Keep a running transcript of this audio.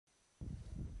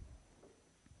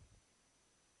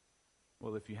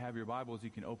Well, if you have your Bibles,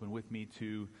 you can open with me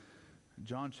to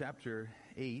John chapter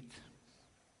 8.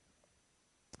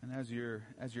 And as you're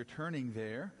turning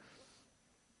there,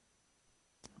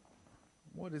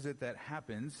 what is it that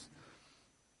happens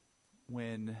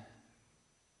when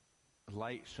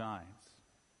light shines?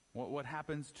 What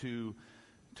happens to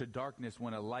darkness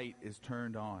when a light is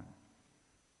turned on?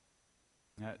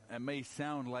 That may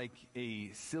sound like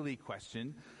a silly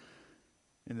question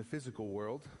in the physical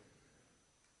world,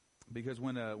 because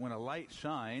when a light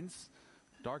shines,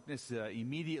 darkness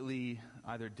immediately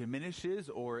either diminishes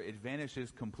or it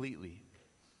vanishes completely.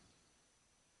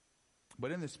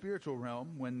 But in the spiritual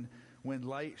realm, when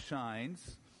light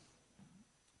shines,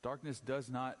 darkness does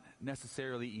not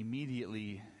necessarily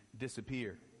immediately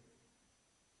disappear.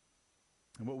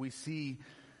 And what we see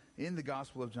in the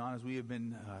Gospel of John, as we have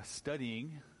been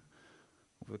studying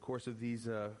over the course of these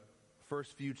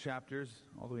first few chapters,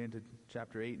 all the way into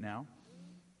chapter 8 now,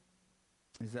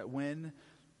 is that when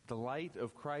the light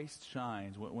of Christ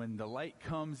shines, when the light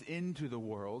comes into the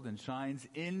world and shines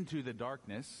into the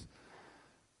darkness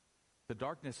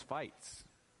fights.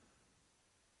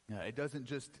 It doesn't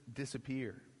just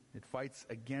disappear. It fights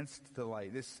against the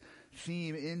light. This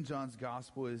theme in John's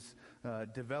Gospel is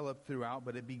developed throughout,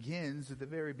 but it begins at the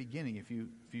very beginning. If you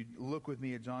look with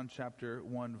me at John chapter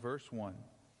 1, verse 1,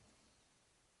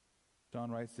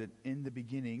 John writes that in the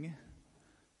beginning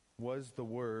was the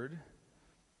Word,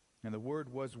 and the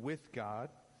Word was with God,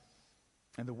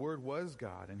 and the Word was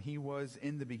God, and He was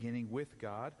in the beginning with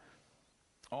God.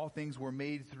 All things were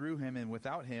made through Him, and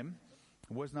without Him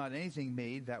was not anything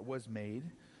made that was made.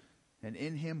 And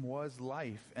in Him was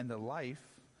life, and the life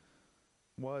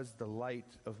was the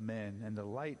light of men. And the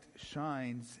light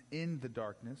shines in the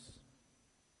darkness,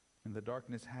 and the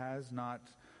darkness has not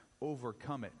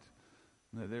overcome it.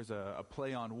 There's a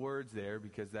play on words there,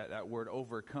 because that word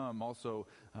overcome also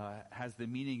has the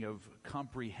meaning of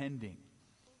comprehending.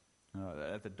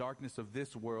 That the darkness of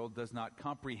this world does not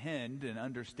comprehend and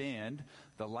understand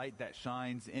the light that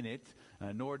shines in it,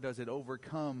 nor does it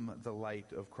overcome the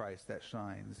light of Christ that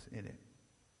shines in it.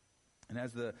 And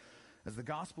as the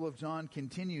Gospel of John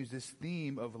continues, this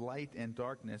theme of light and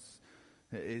darkness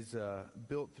is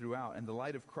built throughout, and the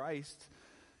light of Christ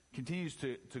continues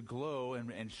to glow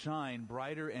and shine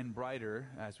brighter and brighter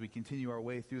as we continue our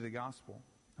way through the gospel.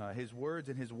 His words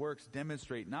and His works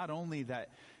demonstrate not only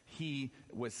that He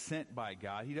was sent by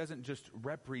God, He doesn't just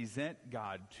represent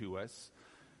God to us.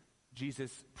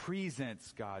 Jesus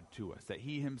presents God to us, that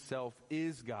He Himself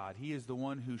is God. He is the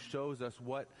one who shows us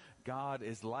what God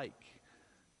is like.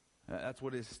 That's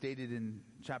what is stated in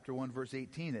chapter 1, verse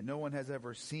 18, that no one has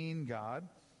ever seen God,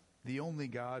 the only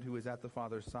God who is at the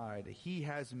Father's side. He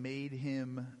has made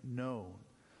Him known.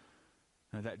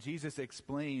 That Jesus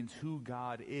explains who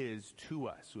God is to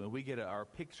us. We get our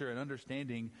picture and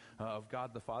understanding of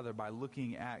God the Father by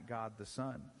looking at God the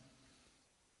Son.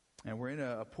 And we're in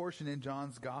a portion in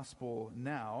John's Gospel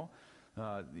now,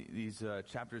 these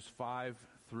chapters 5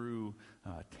 through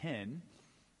 10,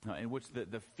 in which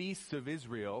the feasts of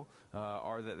Israel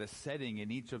are the setting in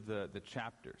each of the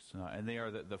chapters. And they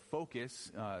are the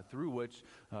focus through which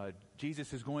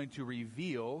Jesus is going to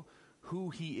reveal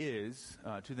who He is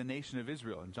to the nation of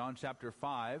Israel. In John chapter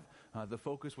 5, the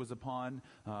focus was upon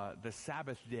the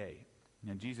Sabbath day.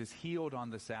 And Jesus healed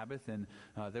on the Sabbath, and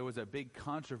there was a big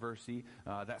controversy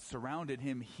that surrounded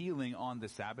Him healing on the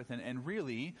Sabbath. And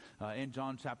really, in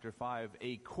John chapter 5,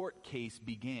 a court case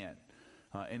began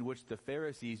in which the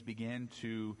Pharisees began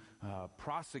to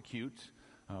prosecute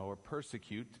or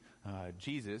persecute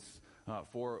Jesus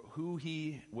for who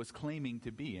He was claiming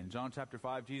to be. In John chapter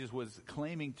 5, Jesus was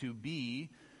claiming to be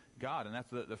God. And that's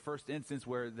the first instance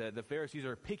where the Pharisees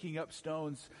are picking up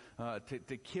stones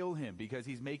to kill Him, because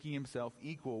He's making Himself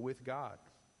equal with God.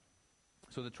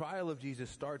 So the trial of Jesus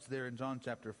starts there in John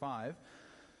chapter 5.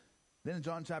 Then in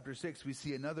John chapter 6, we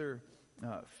see another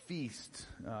feast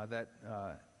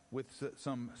with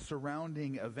some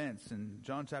surrounding events. In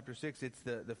John chapter 6, it's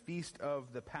the feast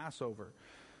of the Passover.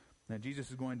 Now Jesus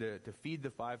is going to feed the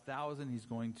 5,000. He's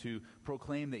going to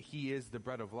proclaim that He is the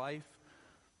bread of life.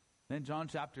 Then John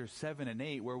chapter 7 and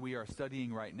 8, where we are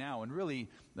studying right now, and really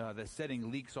the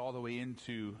setting leaks all the way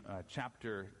into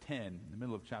chapter 10, the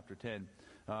middle of chapter 10.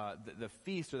 The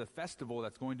feast or the festival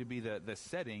that's going to be the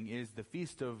setting is the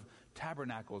Feast of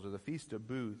Tabernacles, or the Feast of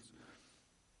Booths.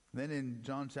 Then in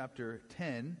John chapter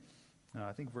 10,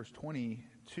 I think verse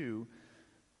 22,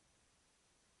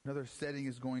 another setting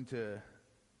is going to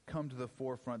come to the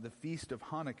forefront, the Feast of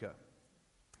Hanukkah,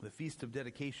 the Feast of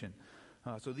Dedication.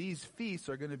 So these feasts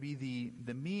are going to be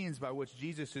the means by which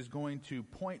Jesus is going to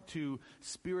point to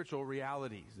spiritual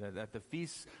realities, that the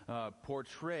feasts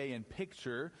portray and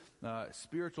picture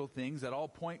spiritual things that all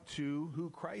point to who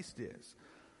Christ is.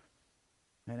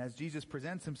 And as Jesus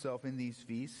presents himself in these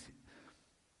feasts,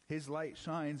 his light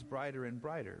shines brighter and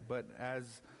brighter. But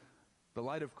as the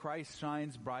light of Christ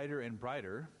shines brighter and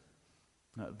brighter,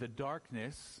 the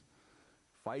darkness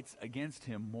fights against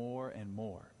him more and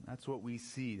more. That's what we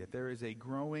see, that there is a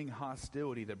growing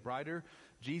hostility. The brighter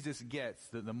Jesus gets,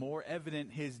 the more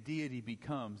evident his deity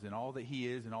becomes in all that he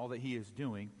is and all that he is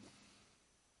doing.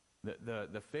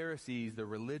 The Pharisees, the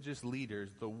religious leaders,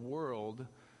 the world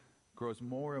grows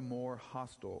more and more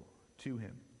hostile to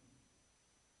him.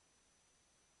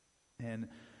 And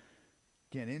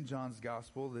again, in John's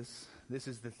gospel, this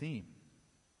is the theme.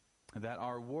 That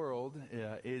our world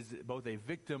is both a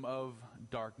victim of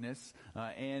darkness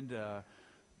and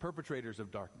perpetrators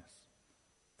of darkness.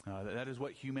 That is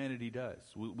what humanity does.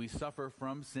 We suffer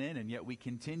from sin, and yet we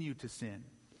continue to sin.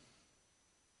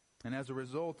 And as a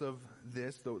result of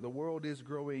this, the world is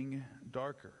growing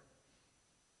darker.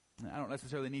 I don't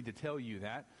necessarily need to tell you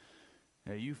that.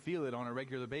 You feel it on a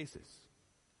regular basis,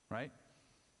 right?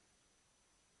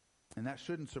 And that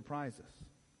shouldn't surprise us.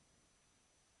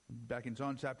 Back in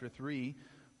John chapter 3,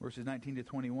 verses 19 to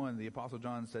 21, the Apostle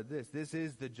John said this: "This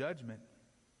is the judgment,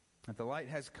 that the light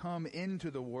has come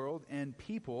into the world, and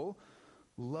people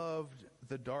loved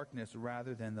the darkness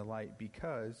rather than the light,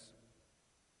 because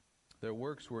their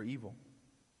works were evil.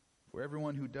 For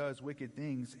everyone who does wicked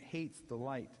things hates the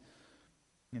light,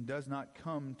 and does not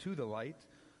come to the light,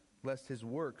 lest his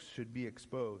works should be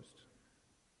exposed.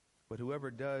 But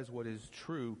whoever does what is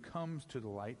true comes to the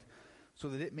light, so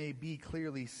that it may be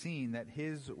clearly seen that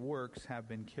his works have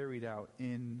been carried out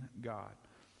in God."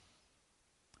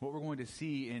 What we're going to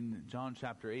see in John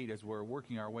chapter 8 as we're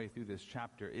working our way through this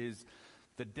chapter is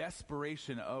the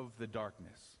desperation of the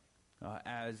darkness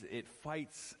as it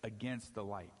fights against the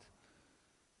light.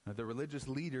 The religious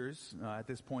leaders at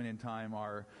this point in time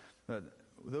are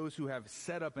those who have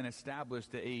set up and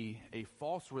established a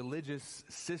false religious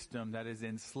system that is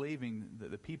enslaving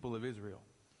the people of Israel.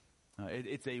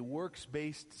 It's a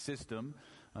works-based system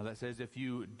that says if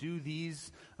you do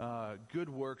these good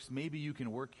works, maybe you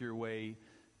can work your way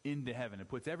into heaven. It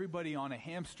puts everybody on a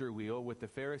hamster wheel, with the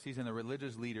Pharisees and the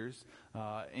religious leaders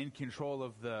in control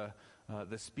of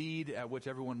the speed at which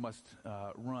everyone must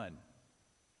run.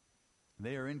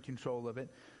 They are in control of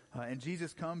it. And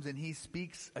Jesus comes and he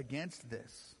speaks against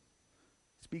this.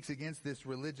 Speaks against this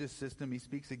religious system. He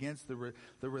speaks against the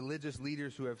religious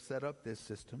leaders who have set up this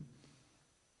system.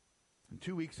 And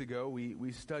 2 weeks ago,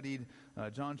 we studied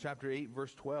John chapter 8,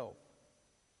 verse 12.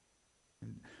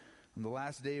 And on the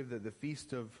last day of the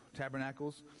Feast of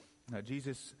Tabernacles,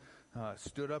 Jesus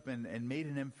stood up and made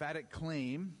an emphatic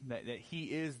claim that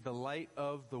he is the light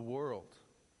of the world.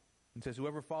 He says,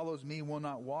 "Whoever follows me will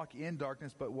not walk in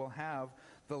darkness, but will have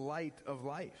the light of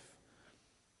life."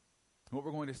 What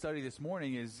we're going to study this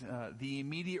morning is the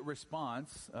immediate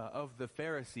response of the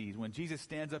Pharisees. When Jesus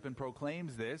stands up and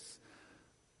proclaims this,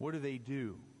 what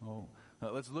do?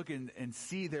 Let's look and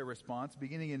see their response,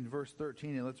 beginning in verse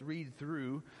 13, and let's read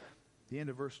through the end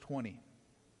of verse 20.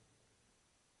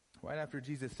 Right after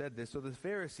Jesus said this, "So the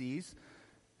Pharisees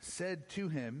said to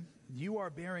him, 'You are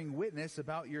bearing witness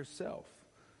about yourself.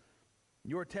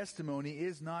 Your testimony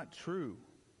is not true.'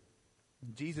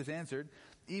 Jesus answered,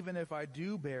 'Even if I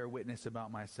do bear witness about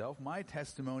myself, my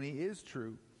testimony is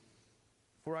true.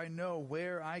 For I know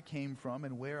where I came from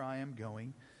and where I am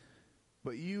going.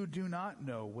 But you do not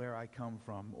know where I come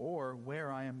from or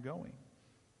where I am going.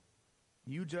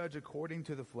 You judge according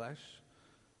to the flesh.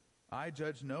 I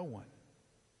judge no one.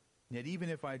 Yet even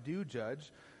if I do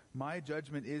judge, my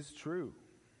judgment is true.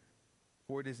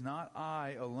 For it is not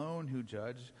I alone who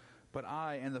judge, but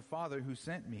I and the Father who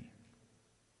sent me.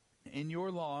 In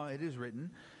your law it is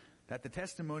written that the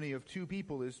testimony of two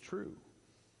people is true.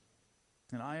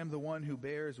 And I am the one who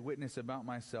bears witness about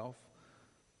myself,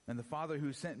 and the Father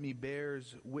who sent me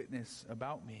bears witness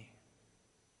about me.'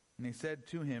 And they said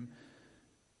to him,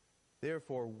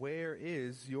 'Therefore, where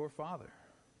is your Father?'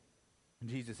 And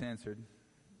Jesus answered,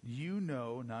 'You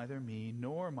know neither me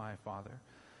nor my Father.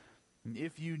 And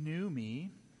if you knew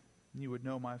me, you would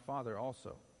know my Father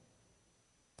also.'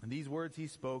 And these words he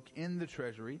spoke in the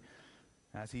treasury,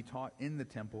 as he taught in the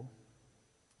temple.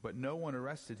 But no one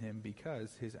arrested him,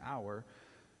 because his hour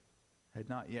had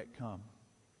not yet come."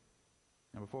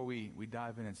 Now, before we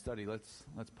dive in and study, let's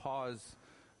pause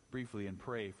briefly and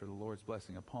pray for the Lord's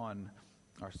blessing upon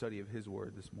our study of his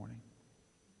word this morning.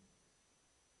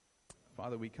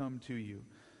 Father, we come to you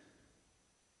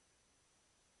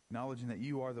acknowledging that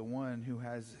you are the one who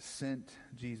has sent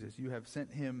Jesus. You have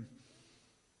sent him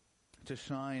to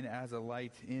shine as a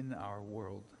light in our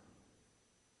world,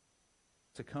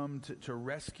 to come to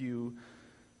rescue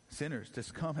sinners, to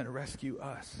come and rescue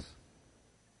us.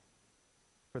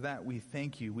 For that we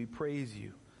thank you, we praise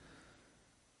you.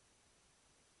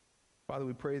 Father,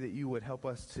 we pray that you would help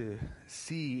us to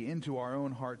see into our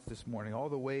own hearts this morning all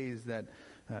the ways that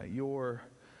your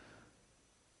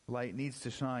light needs to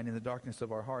shine in the darkness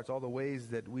of our hearts, all the ways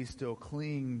that we still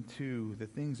cling to the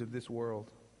things of this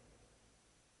world.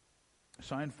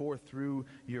 Shine forth through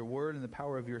your word and the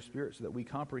power of your Spirit so that we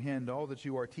comprehend all that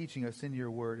you are teaching us in your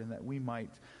word and that we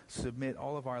might submit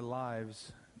all of our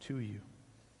lives to you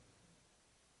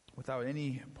without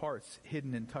any parts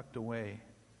hidden and tucked away.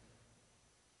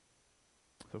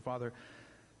 So, Father,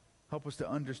 help us to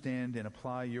understand and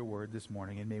apply your word this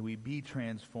morning, and may we be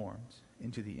transformed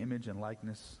into the image and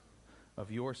likeness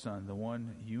of your Son, the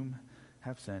one you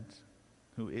have sent,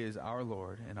 who is our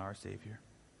Lord and our Savior.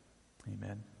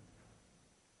 Amen.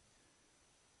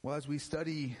 Well, as we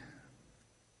study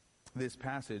this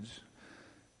passage,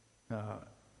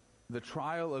 the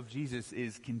trial of Jesus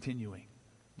is continuing.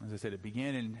 As I said, it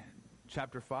began in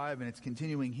chapter 5, and it's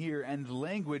continuing here, and the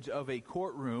language of a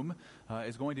courtroom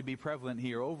is going to be prevalent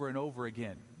here over and over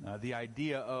again. The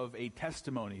idea of a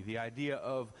testimony, the idea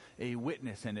of a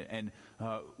witness, and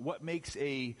what makes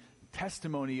a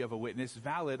testimony of a witness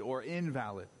valid or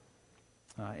invalid.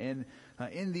 And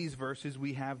in these verses,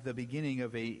 we have the beginning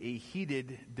of a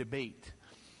heated debate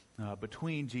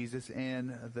between Jesus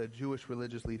and the Jewish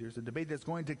religious leaders, a debate that's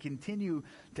going to continue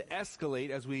to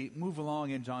escalate as we move along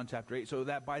in John chapter 8, so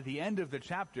that by the end of the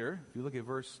chapter, if you look at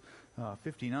verse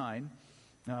 59,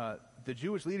 the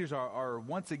Jewish leaders are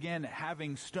once again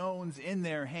having stones in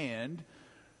their hand,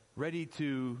 ready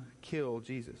to kill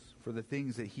Jesus for the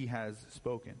things that he has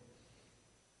spoken.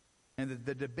 And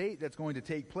the debate that's going to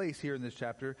take place here in this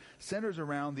chapter centers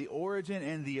around the origin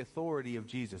and the authority of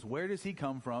Jesus. Where does he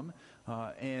come from?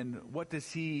 And what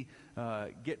does he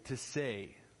get to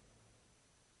say?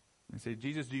 And say,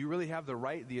 Jesus, do you really have the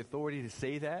right, the authority to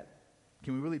say that?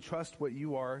 Can we really trust what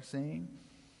you are saying?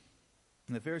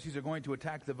 And the Pharisees are going to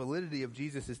attack the validity of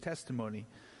Jesus' testimony.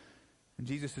 And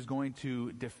Jesus is going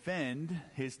to defend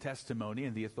his testimony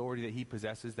and the authority that he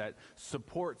possesses that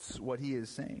supports what he is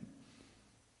saying.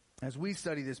 As we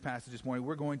study this passage this morning,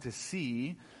 we're going to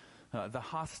see the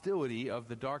hostility of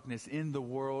the darkness in the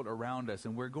world around us.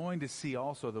 And we're going to see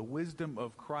also the wisdom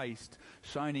of Christ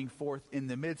shining forth in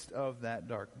the midst of that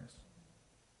darkness.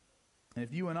 And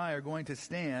if you and I are going to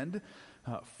stand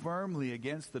firmly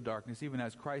against the darkness, even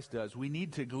as Christ does, we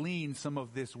need to glean some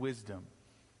of this wisdom.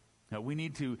 We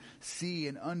need to see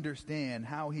and understand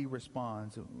how he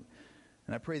responds.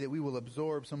 And I pray that we will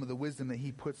absorb some of the wisdom that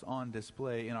he puts on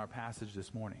display in our passage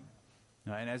this morning.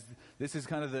 And as this is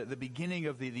kind of the beginning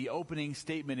of the opening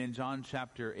statement in John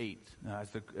chapter 8, as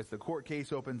the court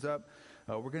case opens up,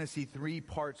 we're going to see three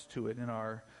parts to it in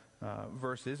our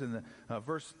verses. And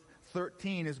verse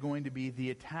 13 is going to be the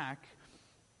attack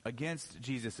against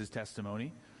Jesus'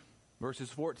 testimony. Verses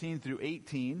 14 through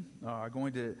 18 are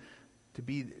going to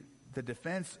be the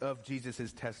defense of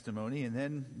Jesus' testimony, and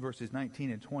then verses 19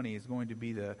 and 20 is going to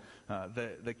be the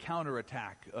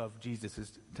counterattack of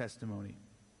Jesus' testimony.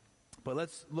 But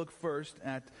let's look first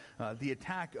at the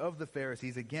attack of the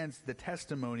Pharisees against the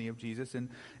testimony of Jesus. And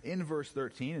in verse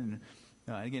 13,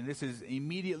 and again, this is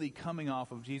immediately coming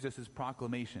off of Jesus'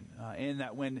 proclamation, and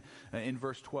that when, in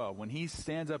verse 12, when he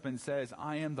stands up and says,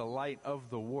 I am the light of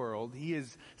the world, he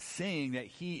is saying that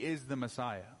he is the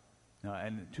Messiah.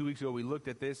 And 2 weeks ago we looked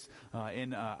at this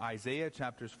in Isaiah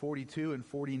chapters 42 and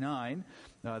 49.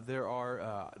 There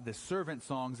are the servant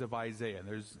songs of Isaiah.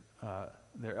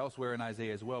 They're elsewhere in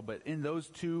Isaiah as well. But in those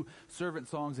two servant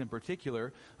songs in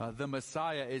particular, the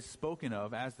Messiah is spoken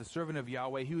of as the servant of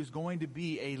Yahweh who is going to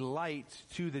be a light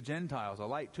to the Gentiles, a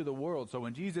light to the world. So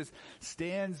when Jesus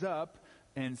stands up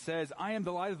and says, I am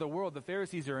the light of the world, the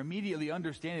Pharisees are immediately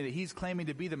understanding that he's claiming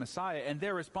to be the Messiah. And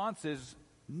their response is,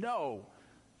 no.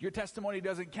 Your testimony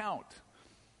doesn't count.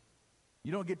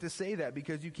 You don't get to say that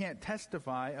because you can't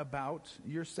testify about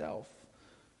yourself.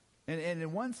 And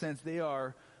in one sense, they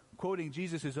are quoting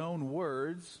Jesus' own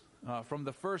words from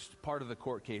the first part of the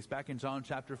court case back in John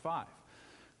chapter 5.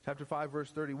 Chapter 5, verse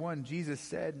 31, Jesus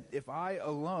said, if I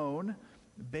alone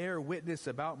bear witness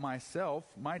about myself,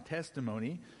 my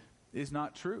testimony is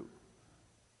not true.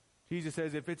 Jesus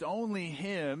says if it's only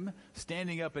him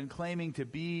standing up and claiming to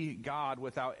be God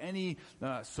without any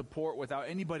support, without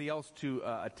anybody else to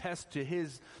attest to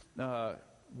his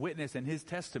witness and his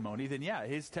testimony, then yeah,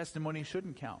 his testimony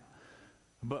shouldn't count.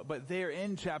 But there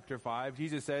in chapter 5,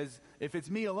 Jesus says, if it's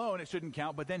me alone, it shouldn't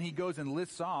count. But then he goes and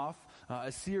lists off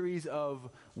a series of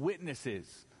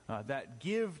witnesses that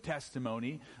give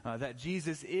testimony that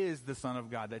Jesus is the Son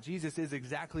of God, that Jesus is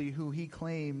exactly who he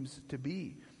claims to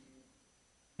be.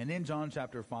 And in John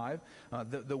chapter 5,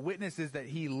 the witnesses that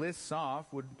he lists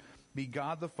off would be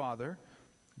God the Father,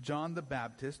 John the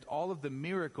Baptist, all of the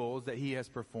miracles that he has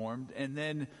performed, and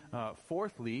then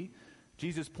fourthly,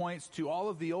 Jesus points to all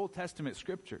of the Old Testament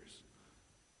scriptures.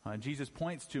 Jesus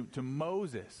points to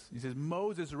Moses. He says,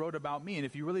 Moses wrote about me, and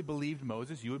if you really believed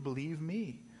Moses, you would believe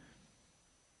me.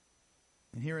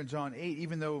 And here in John 8,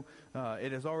 even though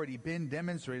it has already been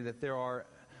demonstrated that there are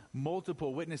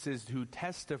multiple witnesses who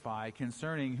testify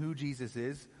concerning who Jesus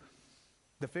is,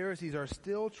 the Pharisees are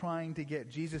still trying to get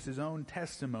Jesus' own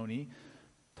testimony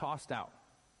tossed out.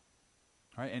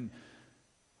 All right, and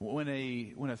when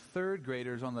a third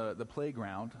grader is on the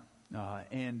playground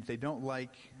and they don't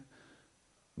like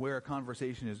where a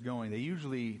conversation is going, they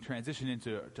usually transition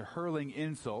into hurling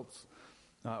insults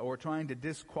or trying to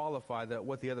disqualify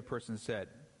what the other person said.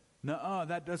 Nuh-uh,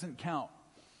 that doesn't count.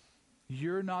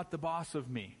 You're not the boss of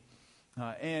me.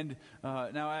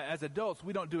 Now, as adults,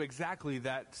 we don't do exactly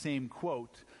that same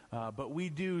quote, but we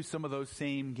do some of those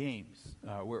same games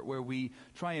where we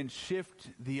try and shift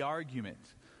the argument.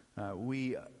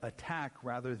 We attack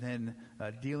rather than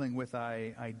dealing with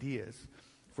ideas.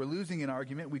 If we're losing an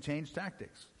argument, we change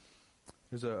tactics.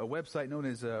 There's a website known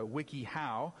as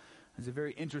WikiHow. It's a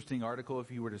very interesting article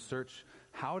if you were to search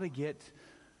how to get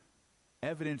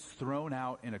evidence thrown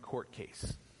out in a court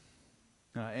case.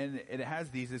 And it has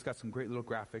these. It's got some great little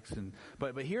graphics.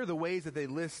 But here are the ways that they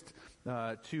list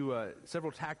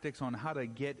several tactics on how to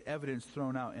get evidence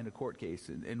thrown out in a court case.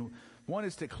 And one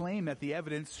is to claim that the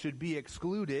evidence should be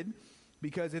excluded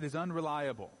because it is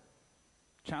unreliable.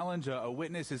 Challenge a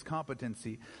witness's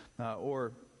competency,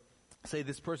 or say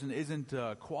this person isn't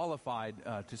qualified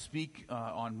to speak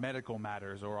on medical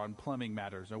matters or on plumbing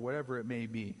matters or whatever it may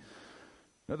be.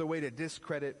 Another way to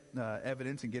discredit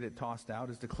evidence and get it tossed out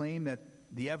is to claim that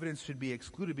the evidence should be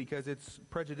excluded because it's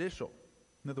prejudicial.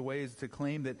 Another way is to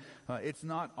claim that it's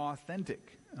not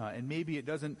authentic, and maybe it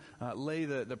doesn't lay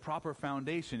the proper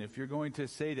foundation. If you're going to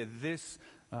say that this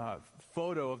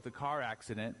photo of the car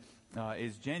accident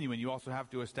is genuine, you also have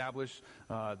to establish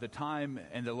the time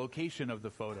and the location of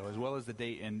the photo, as well as the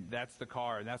date, and that's the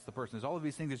car, and that's the person. There's all of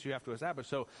these things that you have to establish.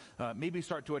 So maybe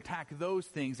start to attack those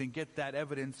things and get that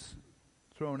evidence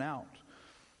thrown out.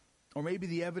 Or maybe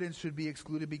the evidence should be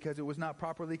excluded because it was not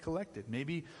properly collected.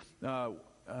 Maybe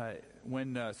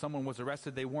when someone was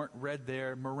arrested, they weren't read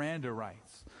their Miranda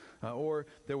rights, or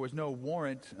there was no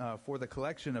warrant for the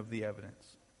collection of the evidence.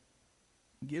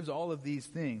 It gives all of these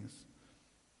things.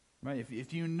 Right?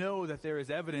 If you know that there is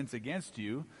evidence against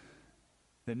you,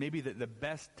 then maybe the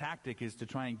best tactic is to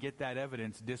try and get that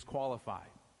evidence disqualified.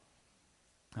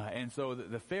 And so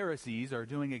the Pharisees are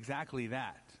doing exactly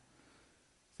that.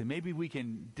 So maybe we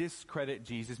can discredit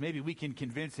Jesus. Maybe we can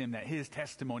convince him that his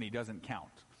testimony doesn't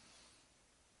count.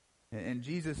 And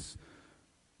Jesus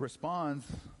responds,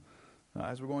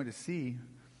 as we're going to see.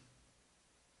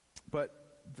 But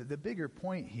the bigger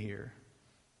point here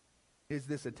is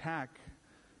this attack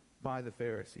by the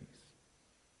Pharisees.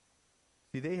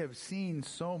 See, they have seen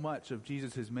so much of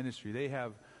Jesus' ministry. They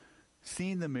have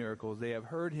seen the miracles. They have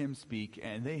heard him speak,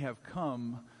 and they have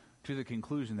come to the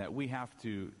conclusion that we have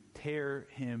to tear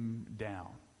him down.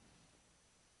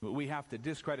 We have to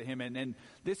discredit him. And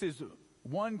this is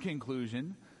one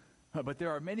conclusion, but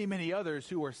there are many, many others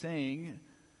who are saying,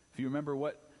 if you remember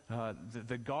what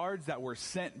the guards that were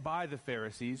sent by the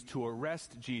Pharisees to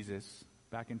arrest Jesus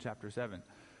back in chapter 7.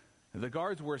 The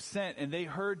guards were sent and they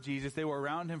heard Jesus. They were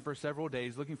around him for several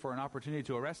days looking for an opportunity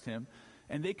to arrest him.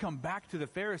 And they come back to the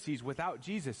Pharisees without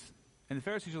Jesus. And the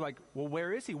Pharisees are like, well,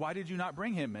 where is he? Why did you not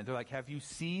bring him? And they're like, have you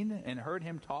seen and heard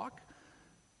him talk?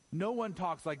 No one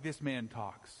talks like this man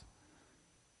talks.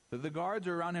 The guards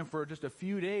are around him for just a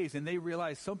few days and they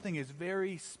realize something is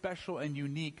very special and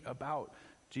unique about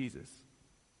Jesus.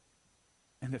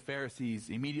 And the Pharisees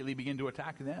immediately begin to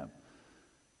attack them.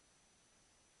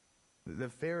 The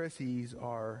Pharisees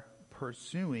are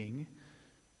pursuing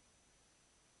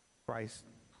Christ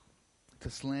to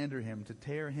slander him, to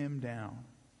tear him down.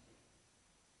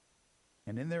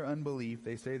 And in their unbelief,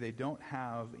 they say they don't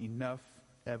have enough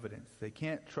evidence. They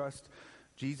can't trust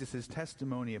Jesus'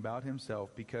 testimony about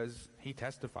himself because he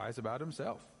testifies about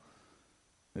himself.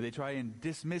 They try and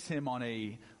dismiss him on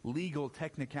a legal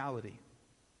technicality.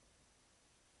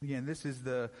 Again, this is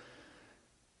the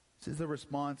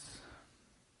response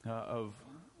of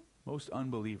most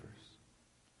unbelievers.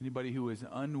 Anybody who is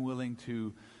unwilling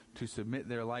to to submit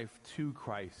their life to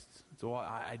Christ. So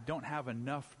I don't have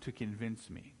enough to convince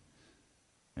me.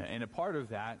 And a part of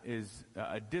that is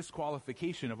a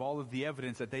disqualification of all of the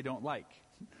evidence that they don't like.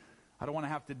 I don't want to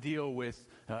have to deal with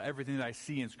everything that I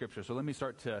see in Scripture. So let me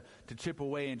start to chip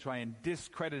away and try and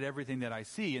discredit everything that I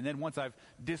see. And then once I've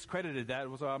discredited that,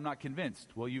 so I'm not convinced.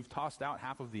 Well, you've tossed out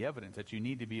half of the evidence that you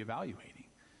need to be evaluating.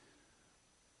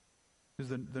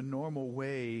 This is the normal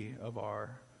way of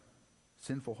our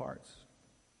sinful hearts.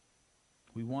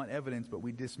 We want evidence, but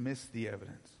we dismiss the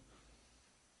evidence.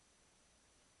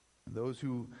 And those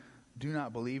who do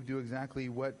not believe do exactly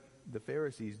what the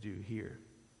Pharisees do here.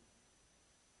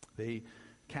 They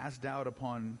cast doubt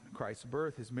upon Christ's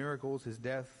birth, his miracles, his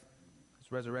death,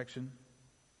 his resurrection.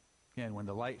 Again, when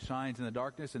the light shines in the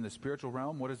darkness in the spiritual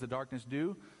realm, what does the darkness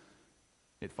do?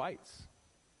 It fights.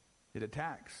 It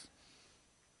attacks.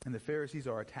 And the Pharisees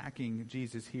are attacking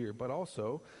Jesus here. But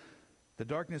also, the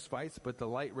darkness fights, but the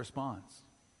light responds.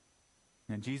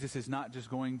 And Jesus is not just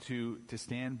going to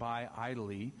stand by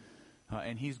idly,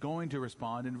 and he's going to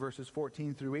respond in verses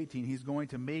 14 through 18. He's going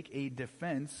to make a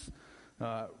defense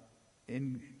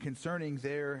in concerning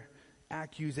their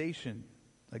accusation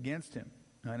against him.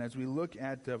 And as we look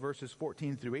at verses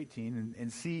 14 through 18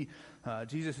 and see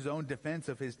Jesus' own defense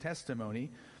of his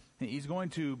testimony, he's going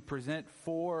to present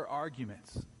 4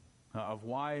 arguments of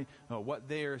why what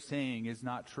they are saying is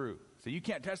not true. So you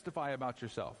can't testify about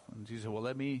yourself. And Jesus said, well,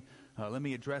 let me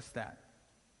address that.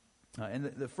 And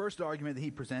the first argument that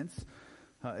he presents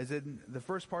is in the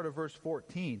first part of verse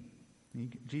 14.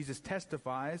 Jesus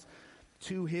testifies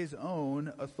to his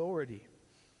own authority.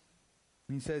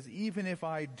 And he says, even if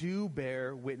I do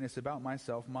bear witness about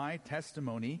myself, my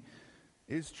testimony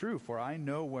is true, for I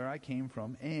know where I came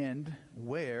from and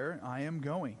where I am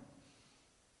going.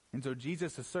 And so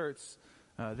Jesus asserts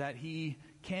that he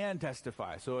can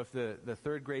testify. So if the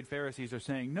third grade Pharisees are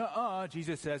saying, nuh-uh,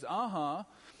 Jesus says,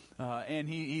 and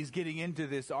he's getting into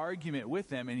this argument with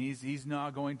them, and he's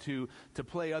now going to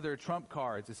play other trump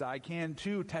cards. He says, I can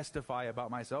too testify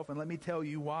about myself, and let me tell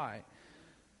you why.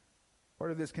 Part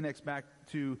of this connects back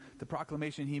to the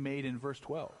proclamation he made in verse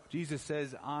 12. Jesus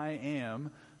says, I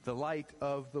am the light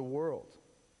of the world.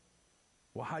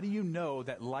 Well, how do you know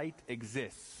that light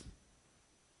exists?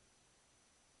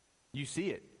 You see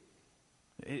it.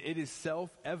 It is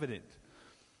self-evident.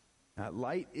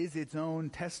 Light is its own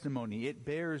testimony. It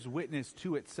bears witness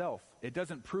to itself. It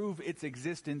doesn't prove its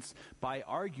existence by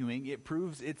arguing. It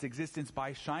proves its existence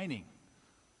by shining.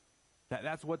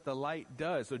 That's what the light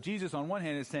does. So Jesus, on one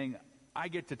hand, is saying, I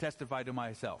get to testify to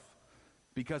myself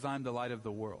because I'm the light of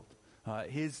the world.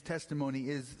 His testimony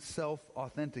is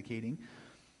self-authenticating.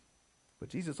 But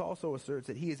Jesus also asserts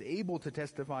that he is able to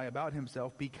testify about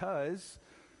himself because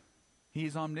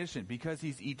he's omniscient, because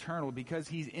he's eternal, because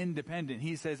he's independent.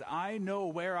 He says, I know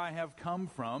where I have come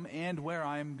from and where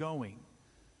I am going.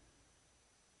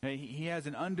 He has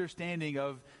an understanding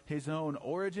of his own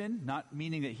origin, not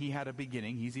meaning that he had a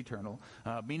beginning, he's eternal,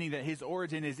 meaning that his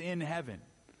origin is in heaven.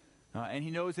 And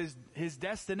he knows his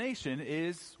destination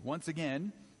is, once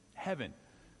again, heaven.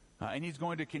 And he's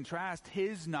going to contrast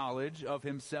his knowledge of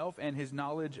himself and his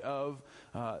knowledge of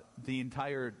the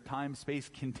entire time-space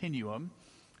continuum.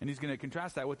 And he's going to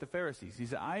contrast that with the Pharisees. He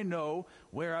said, I know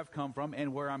where I've come from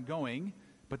and where I'm going,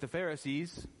 but the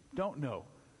Pharisees don't know.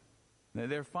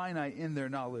 They're finite in their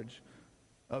knowledge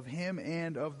of him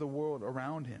and of the world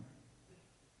around him.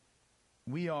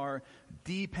 We are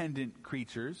dependent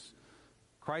creatures.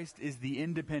 Christ is the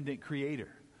independent creator.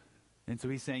 And so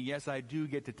he's saying, yes, I do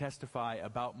get to testify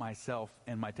about myself,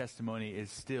 and my testimony is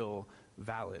still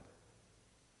valid.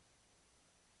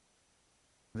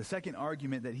 The second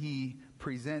argument that he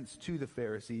presents to the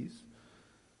Pharisees,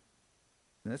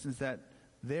 in essence, that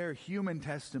their human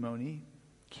testimony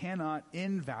cannot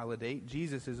invalidate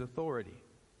Jesus' authority.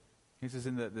 He says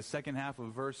in the second half of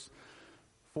verse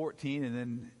 14 and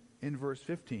then in verse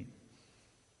 15.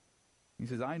 He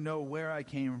says, I know where I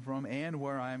came from and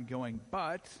where I am going,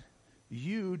 but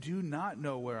you do not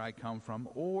know where I come from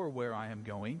or where I am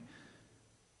going.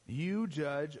 You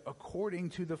judge according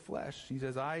to the flesh. He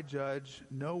says, I judge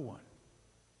no one.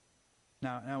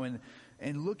 Now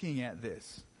in looking at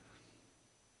this,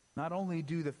 not only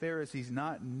do the Pharisees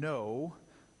not know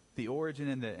the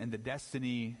origin and the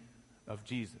destiny of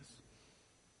Jesus,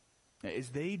 is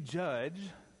they judge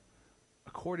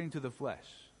according to the flesh.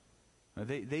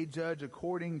 They judge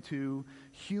according to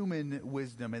human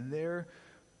wisdom, and their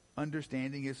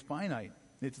understanding is finite.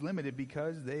 It's limited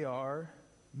because they are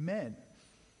men.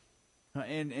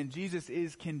 And Jesus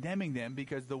is condemning them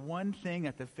because the one thing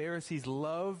that the Pharisees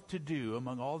loved to do,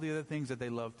 among all the other things that they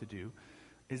loved to do,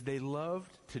 is they loved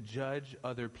to judge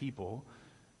other people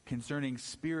concerning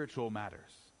spiritual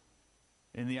matters.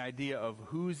 And the idea of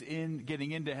who's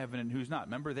getting into heaven and who's not.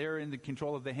 Remember, they're in the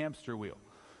control of the hamster wheel.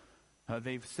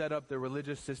 They've set up their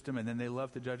religious system, and then they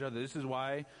love to judge others. This is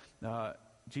why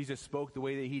Jesus spoke the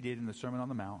way that he did in the Sermon on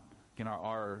the Mount. Again,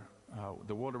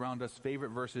 the world around us favorite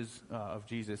verses of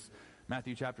Jesus,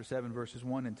 Matthew chapter 7, verses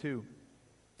 1 and 2.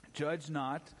 Judge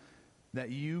not, that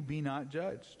you be not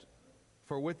judged.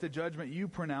 For with the judgment you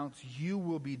pronounce, you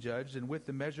will be judged, and with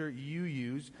the measure you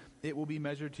use, it will be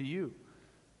measured to you.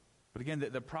 But again,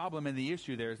 the problem and the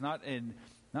issue there is not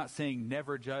saying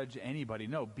never judge anybody.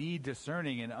 No, be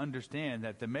discerning and understand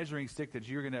that the measuring stick that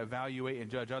you're going to evaluate and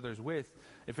judge others with,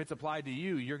 if it's applied to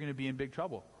you, you're going to be in big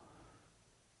trouble.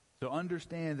 So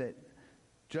understand that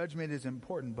judgment is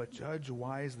important, but judge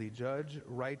wisely, judge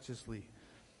righteously.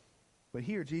 But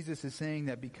here Jesus is saying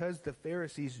that because the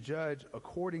Pharisees judge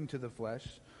according to the flesh,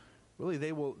 really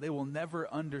they will never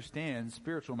understand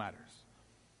spiritual matters.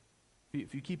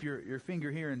 If you keep your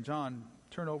finger here in John,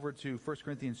 turn over to 1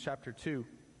 Corinthians chapter 2.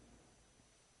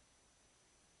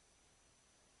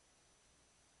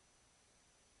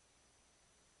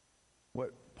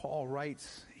 What Paul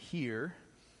writes here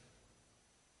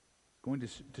is going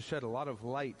to shed a lot of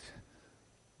light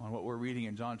on what we're reading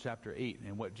in John chapter 8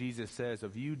 and what Jesus says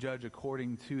of you judge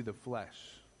according to the flesh.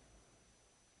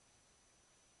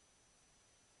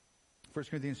 1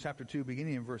 Corinthians chapter 2,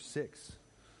 beginning in verse 6.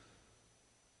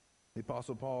 The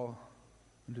Apostle Paul,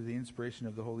 under the inspiration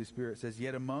of the Holy Spirit, says,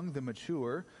 "Yet among the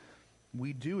mature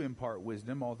we do impart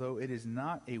wisdom, although it is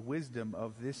not a wisdom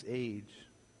of this age,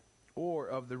 or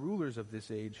of the rulers of this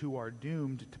age, who are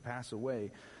doomed to pass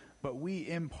away. But we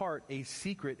impart a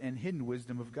secret and hidden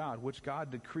wisdom of God, which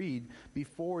God decreed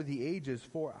before the ages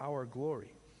for our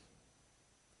glory.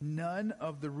 None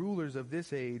of the rulers of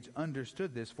this age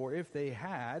understood this, for if they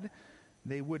had,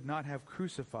 they would not have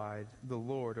crucified the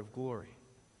Lord of glory."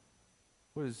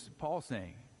 What is Paul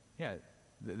saying? Yeah,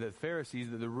 the Pharisees,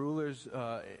 the rulers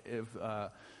of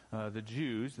the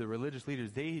Jews, the religious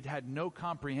leaders, they had no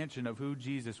comprehension of who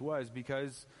Jesus was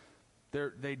because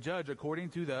they judge according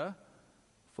to the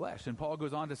flesh. And Paul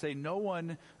goes on to say, no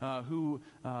one who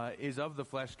is of the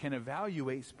flesh can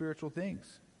evaluate spiritual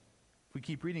things. If we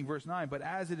keep reading verse 9, "But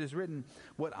as it is written,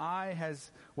 what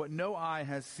no eye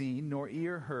has seen, nor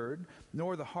ear heard,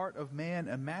 nor the heart of man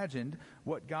imagined,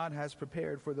 what God has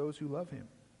prepared for those who love him.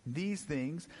 These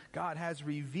things God has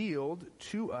revealed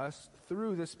to us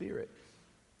through the Spirit.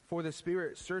 For the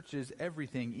Spirit searches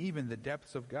everything, even the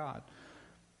depths of God.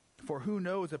 For who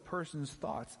knows a person's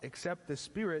thoughts except the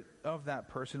spirit of that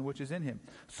person which is in him?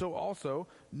 So also,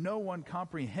 no one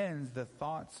comprehends the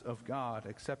thoughts of God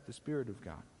except the Spirit of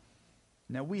God.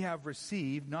 Now we have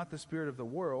received not the spirit of the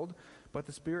world, but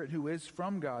the Spirit who is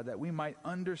from God, that we might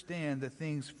understand the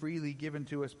things freely given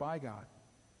to us by God.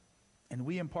 And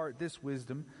we impart this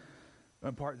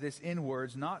in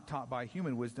words not taught by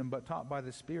human wisdom, but taught by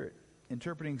the Spirit,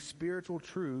 interpreting spiritual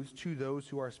truths to those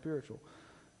who are spiritual.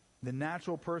 The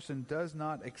natural person does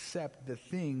not accept the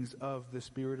things of the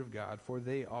Spirit of God, for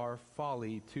they are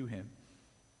folly to him.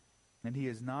 And he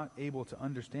is not able to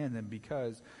understand them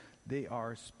because they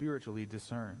are spiritually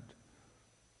discerned."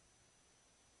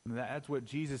 And that's what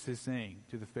Jesus is saying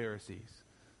to the Pharisees.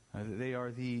 They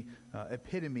are the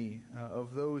epitome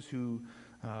of those who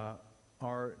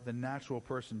are the natural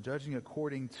person, judging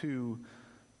according to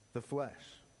the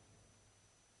flesh.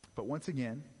 But once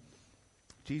again,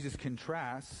 Jesus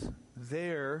contrasts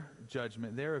their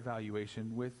judgment, their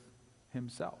evaluation with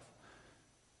himself.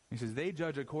 He says, they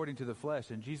judge according to the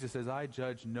flesh, and Jesus says, I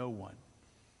judge no one.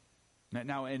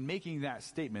 Now, in making that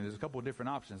statement, there's a couple of different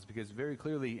options, because very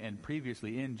clearly and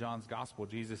previously in John's Gospel,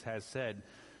 Jesus has said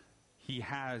he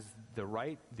has the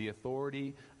right, the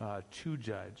authority to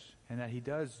judge, and that he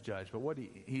does judge. But what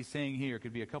he's saying here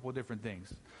could be a couple of different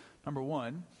things. Number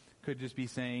one, could just be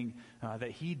saying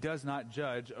that he does not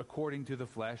judge according to the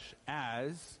flesh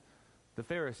as the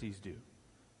Pharisees do.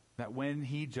 That when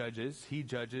he judges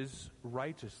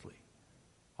righteously,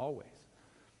 always.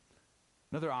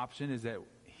 Another option is that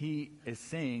he is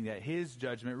saying that his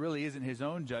judgment really isn't his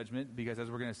own judgment, because as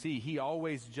we're going to see, he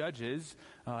always judges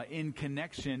in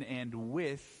connection and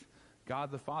with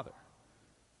God the Father.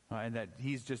 And that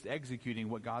he's just executing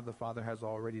what God the Father has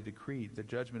already decreed, the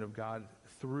judgment of God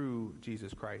through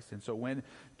Jesus Christ. And so when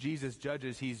Jesus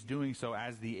judges, he's doing so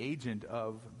as the agent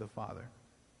of the Father.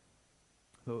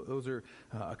 So those are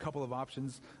a couple of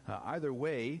options. Either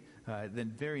way, the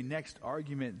very next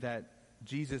argument that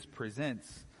Jesus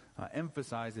presents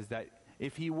emphasizes that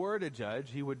if he were to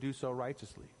judge, he would do so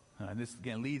righteously. And this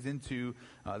again leads into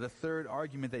the third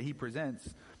argument that he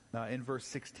presents, in verse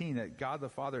 16, that God the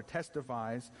Father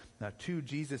testifies to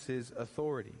Jesus'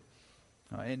 authority.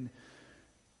 And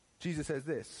Jesus says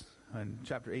this in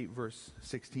chapter 8, verse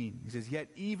 16. He says, "Yet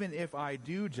even if I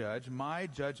do judge, my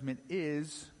judgment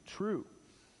is true.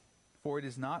 For it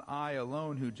is not I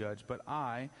alone who judge, but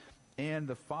I and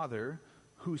the Father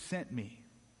who sent me."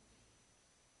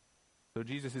 So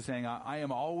Jesus is saying, I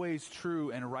am always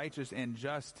true and righteous and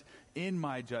just in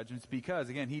my judgments because,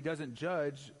 again, he doesn't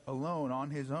judge alone on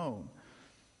his own.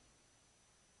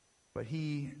 But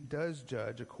he does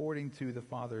judge according to the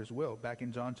Father's will. Back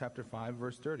in John chapter 5,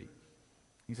 verse 30.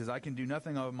 He says, "I can do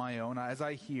nothing of my own. As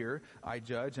I hear, I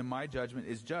judge, and my judgment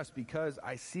is just because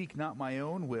I seek not my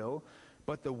own will,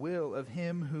 but the will of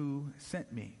him who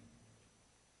sent me."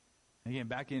 Again,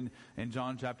 back in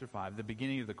John chapter 5, the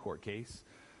beginning of the court case,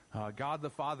 God the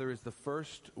Father is the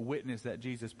first witness that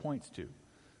Jesus points to.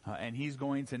 And he's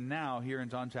going to now, here in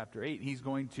John chapter 8, he's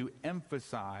going to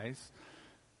emphasize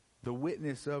the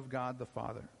witness of God the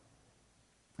Father.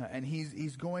 And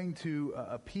he's going to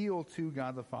appeal to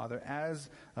God the Father as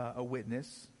a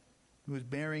witness who is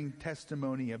bearing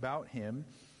testimony about him.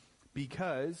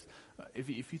 Because if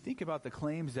you think about the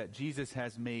claims that Jesus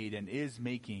has made and is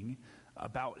making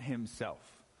about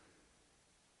himself,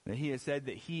 that he has said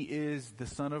that he is the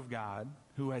Son of God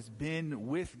who has been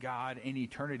with God in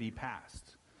eternity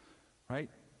past.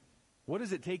 Right? What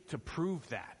does it take to prove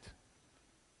that?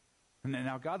 And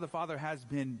now God the Father has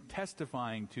been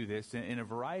testifying to this in a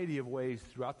variety of ways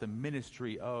throughout the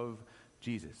ministry of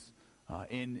Jesus.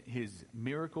 In his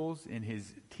miracles, in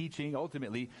his teaching,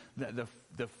 ultimately,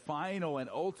 the final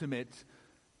and ultimate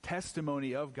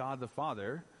testimony of God the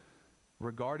Father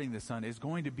regarding the Son is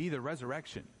going to be the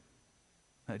resurrection.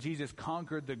 Jesus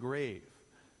conquered the grave.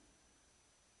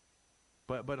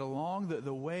 But along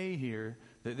the way here,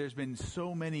 there's been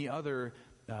so many other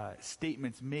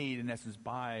statements made, in essence,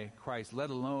 by Christ, let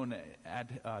alone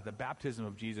at the baptism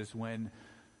of Jesus, when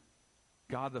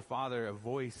God the Father, a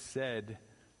voice said,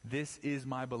 "This is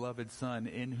my beloved Son,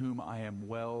 in whom I am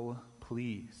well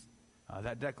pleased."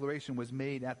 That declaration was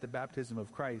made at the baptism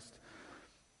of Christ.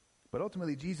 But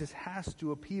ultimately, Jesus has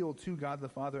to appeal to God the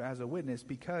Father as a witness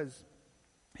because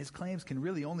his claims can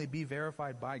really only be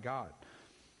verified by God.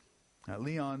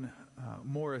 Leon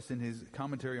Morris, in his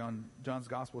commentary on John's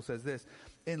Gospel, says this: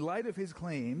 "In light of his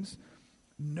claims,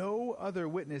 no other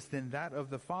witness than that of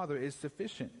the Father is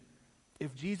sufficient.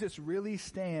 If Jesus really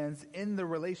stands in the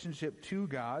relationship to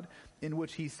God in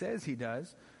which he says he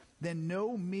does, then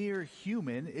no mere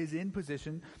human is in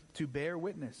position to bear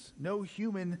witness. No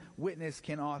human witness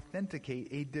can authenticate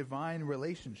a divine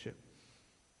relationship.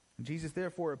 Jesus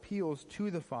therefore appeals to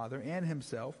the Father and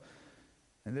himself,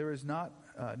 and there is none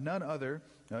other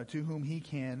to whom he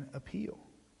can appeal."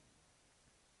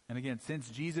 And again, since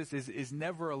Jesus is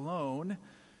never alone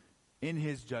in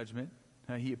his judgment,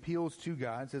 he appeals to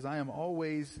God, says, "I am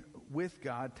always with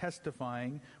God,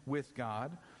 testifying with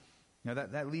God." Now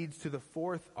that leads to the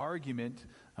fourth argument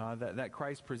that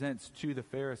Christ presents to the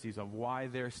Pharisees of why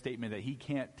their statement that he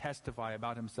can't testify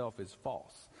about himself is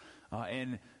false.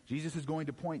 And Jesus is going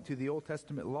to point to the Old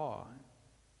Testament law.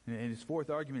 And his fourth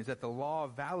argument is that the law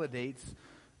validates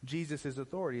Jesus'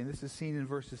 authority. And this is seen in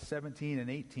verses 17 and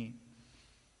 18.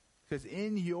 Because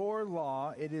in your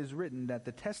law it is written that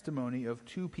the testimony of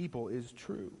two people is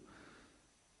true.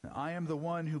 I am the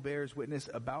one who bears witness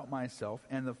about myself,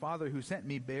 and the Father who sent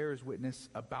me bears witness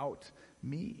about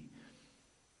me.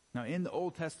 Now, in the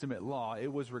Old Testament law,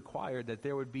 it was required that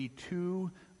there would be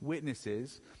two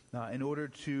witnesses in order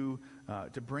to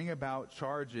bring about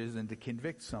charges and to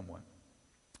convict someone.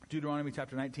 Deuteronomy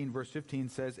chapter 19, verse 15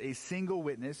 says, "A single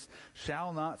witness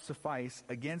shall not suffice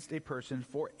against a person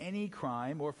for any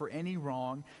crime or for any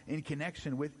wrong in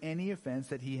connection with any offense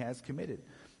that he has committed.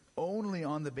 Only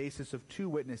on the basis of two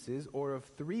witnesses or of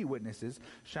three witnesses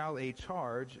shall a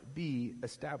charge be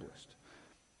established."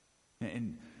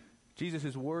 And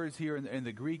Jesus' words here in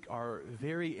the Greek are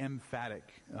very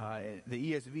emphatic. The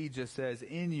ESV just says,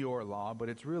 "in your law," but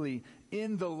it's really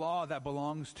in the law that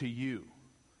belongs to you.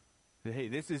 Hey,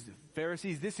 this is,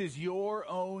 Pharisees, this is your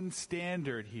own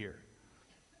standard here.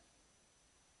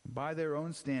 By their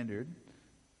own standard,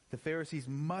 the Pharisees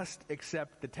must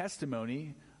accept the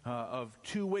testimony of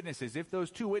two witnesses. If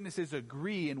those two witnesses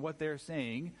agree in what they're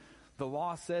saying, the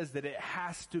law says that it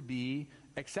has to be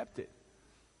accepted.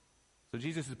 So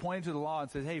Jesus is pointing to the law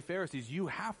and says, hey, Pharisees, you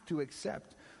have to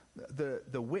accept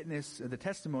the witness, the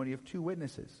testimony of two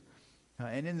witnesses.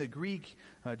 And in the Greek,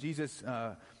 Jesus,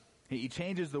 he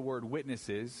changes the word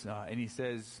witnesses, and he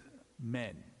says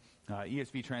men.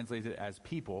 ESV translates it as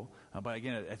people. But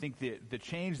again, I think the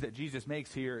change that Jesus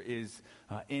makes here is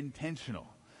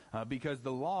intentional. because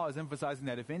the law is emphasizing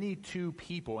that if any two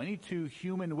people, any two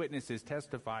human witnesses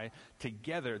testify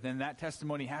together, then that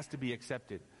testimony has to be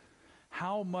accepted.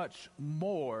 How much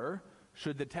more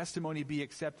should the testimony be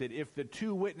accepted if the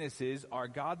two witnesses are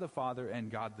God the Father and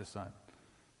God the Son?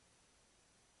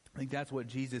 I think that's what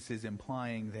Jesus is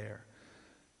implying there.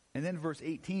 And then verse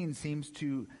 18 seems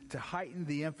to heighten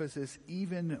the emphasis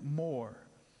even more,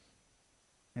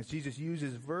 as Jesus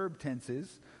uses verb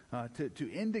tenses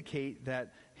to indicate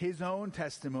that his own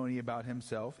testimony about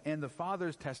himself and the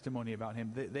Father's testimony about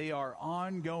him, they are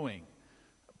ongoing,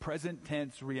 present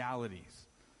tense realities.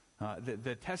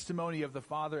 The testimony of the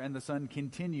Father and the Son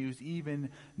continues even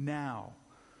now.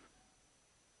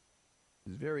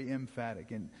 It's very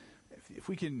emphatic. And if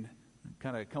we can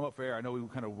kind of come up for air, I know we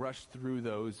kind of rushed through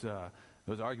those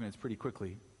arguments pretty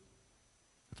quickly.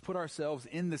 Let's put ourselves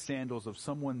in the sandals of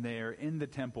someone there in the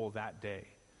temple that day.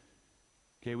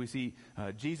 Okay, we see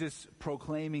Jesus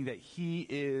proclaiming that he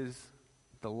is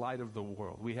the light of the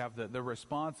world. We have the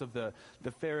response of the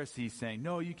Pharisees saying,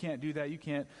 no, you can't do that. You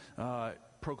can't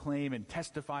proclaim and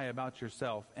testify about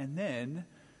yourself. And then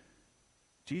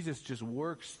Jesus just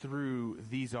works through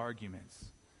these arguments.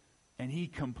 And he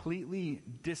completely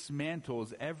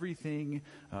dismantles everything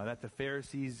that the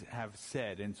Pharisees have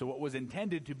said. And so what was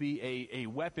intended to be a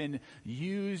weapon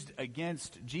used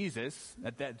against Jesus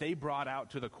that they brought out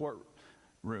to the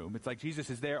courtroom. It's like Jesus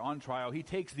is there on trial. He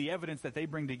takes the evidence that they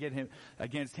bring to get him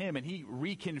against him, and he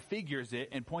reconfigures it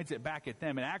and points it back at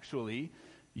them. And actually,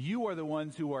 you are the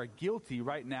ones who are guilty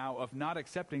right now of not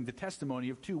accepting the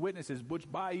testimony of two witnesses,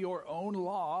 which by your own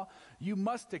law you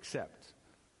must accept.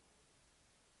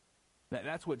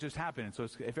 That's what just happened. So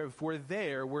if we're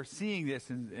there, we're seeing this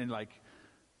and like,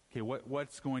 okay,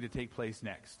 what's going to take place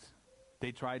next?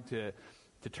 They tried to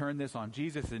turn this on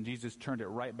Jesus, and Jesus turned it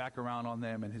right back around on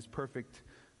them in his perfect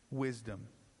wisdom.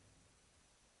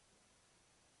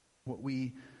 What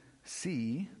we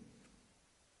see,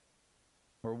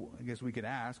 or I guess we could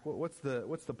ask, what's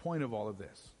the point of all of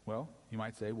this? Well, you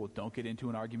might say, well, don't get into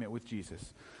an argument with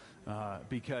Jesus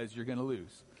because you're going to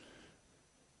lose.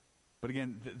 But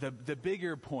again, the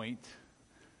bigger point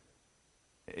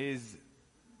is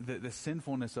the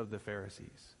sinfulness of the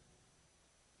Pharisees.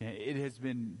 It has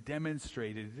been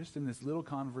demonstrated just in this little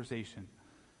conversation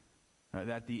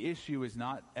that the issue is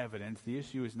not evidence, the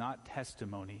issue is not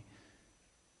testimony,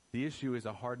 the issue is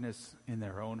a hardness in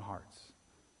their own hearts,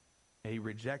 a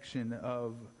rejection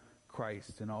of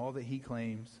Christ and all that he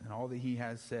claims and all that he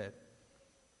has said.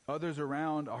 Others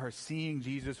around are seeing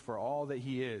Jesus for all that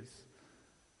he is.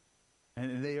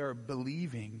 And they are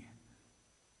believing.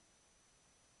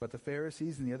 But the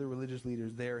Pharisees and the other religious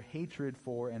leaders, their hatred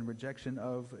for and rejection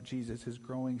of Jesus is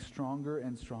growing stronger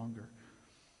and stronger.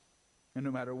 And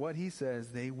no matter what he says,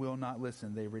 they will not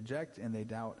listen. They reject and they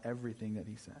doubt everything that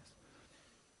he says.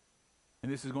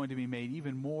 And this is going to be made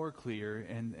even more clear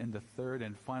in the third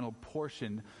and final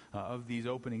portion of these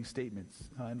opening statements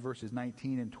in verses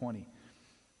 19 and 20.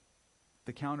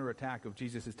 The counterattack of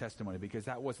Jesus' testimony, because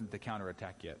that wasn't the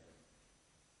counterattack yet.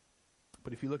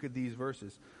 But if you look at these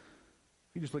verses,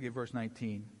 if you just look at verse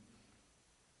 19,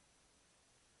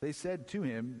 they said to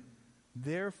him,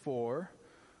 therefore,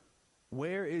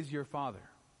 where is your Father?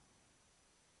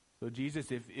 So Jesus,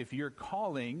 if you're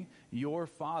calling your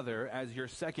Father as your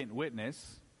second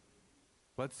witness,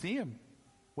 let's see him.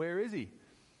 Where is he?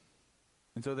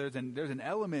 And so there's an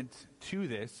element to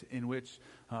this in which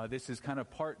this is kind of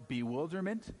part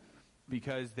bewilderment,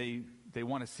 because they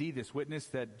want to see this witness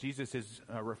that Jesus is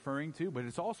referring to, but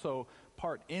it's also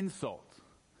part insult.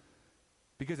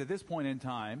 Because at this point in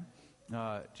time,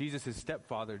 Jesus'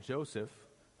 stepfather, Joseph,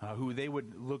 who they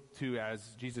would look to as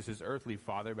Jesus' earthly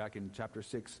father, back in chapter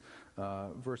 6,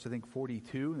 verse, I think,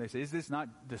 42, they say, is this not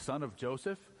the son of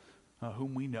Joseph,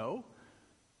 whom we know?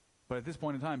 But at this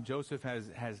point in time, Joseph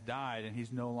has died, and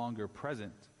he's no longer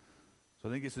present. So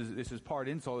I think this is part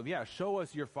insult of, show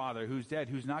us your father who's dead,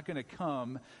 who's not going to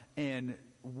come and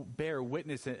bear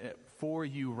witness for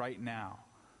you right now.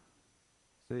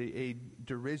 So a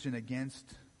derision against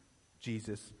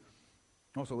Jesus.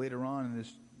 Also later on in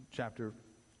this chapter,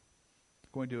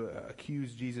 going to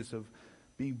accuse Jesus of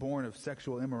being born of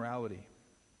sexual immorality.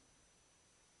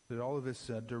 There's all of this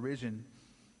derision.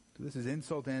 So this is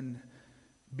insult and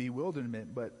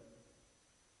bewilderment, but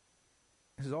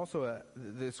this is also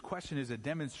this question is a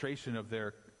demonstration of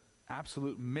their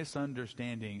absolute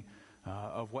misunderstanding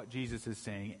of what Jesus is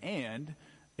saying, and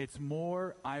it's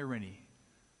more irony.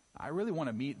 I really want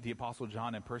to meet the Apostle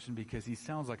John in person because he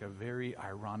sounds like a very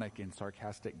ironic and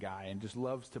sarcastic guy and just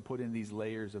loves to put in these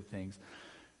layers of things.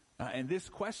 And this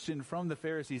question from the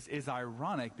Pharisees is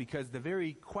ironic because the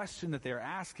very question that they're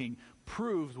asking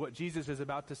proves what Jesus is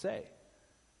about to say.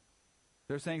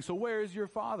 They're saying, so where is your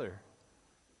Father?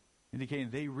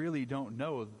 Indicating they really don't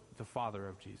know the Father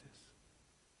of Jesus.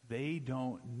 They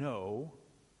don't know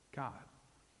God.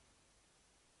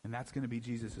 And that's going to be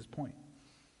Jesus' point.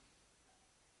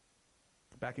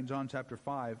 Back in John chapter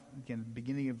 5, again, the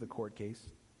beginning of the court case,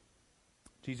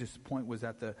 Jesus' point was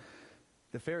that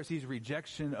the Pharisees'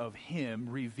 rejection of him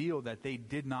revealed that they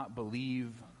did not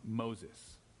believe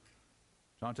Moses.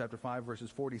 John chapter 5, verses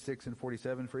 46 and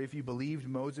 47, for if you believed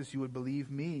Moses, you would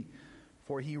believe me,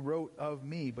 for he wrote of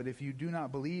me. But if you do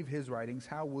not believe his writings,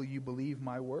 how will you believe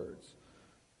my words?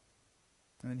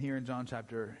 And then here in John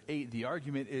chapter 8, the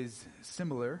argument is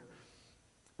similar,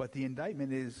 but the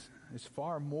indictment is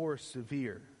far more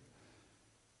severe.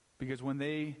 Because when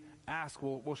they ask,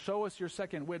 well, show us your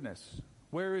second witness.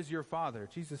 Where is your Father?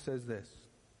 Jesus says this.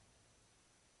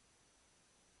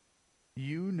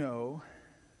 You know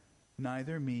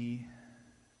neither me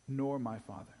nor my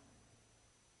Father.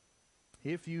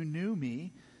 If you knew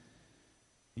me,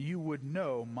 you would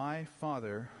know my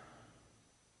Father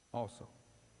also.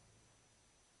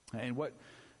 And what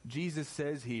Jesus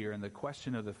says here in the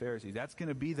question of the Pharisees, that's going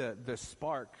to be the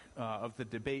spark of the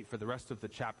debate for the rest of the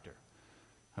chapter.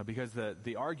 Because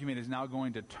the argument is now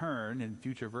going to turn in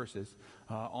future verses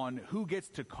on who gets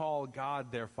to call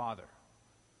God their Father.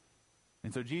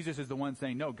 And so Jesus is the one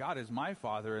saying, no, God is my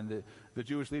Father. And the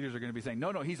Jewish leaders are going to be saying,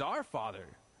 no, he's our Father.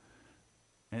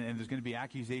 And there's going to be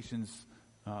accusations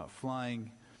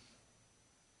flying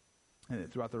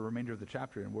throughout the remainder of the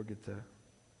chapter. And we'll get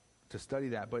to study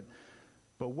that. But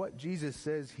what Jesus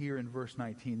says here in verse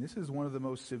 19, this is one of the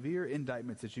most severe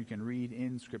indictments that you can read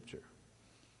in Scripture.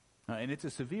 And it's a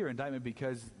severe indictment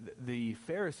because the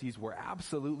Pharisees were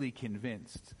absolutely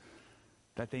convinced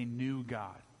that they knew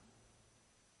God.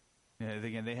 And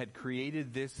again, they had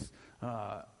created this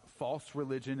false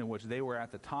religion in which they were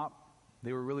at the top.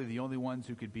 They were really the only ones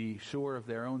who could be sure of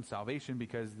their own salvation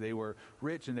because they were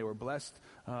rich and they were blessed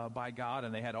by God.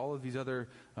 And they had all of these other,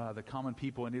 the common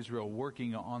people in Israel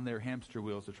working on their hamster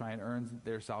wheels to try and earn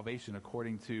their salvation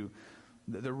according to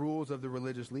the rules of the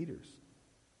religious leaders.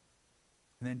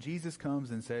 And then Jesus comes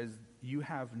and says, you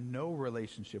have no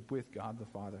relationship with God the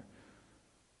Father.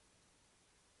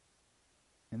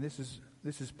 And this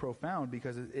is profound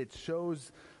because it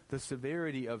shows the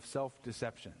severity of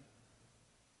self-deception.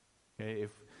 Okay,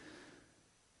 if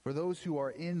for those who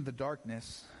are in the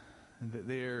darkness,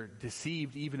 they're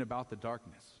deceived even about the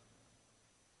darkness.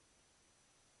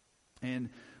 And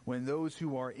when those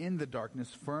who are in the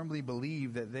darkness firmly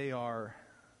believe that they are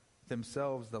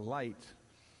themselves the light,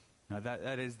 now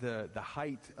that is the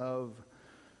height of,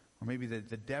 or maybe the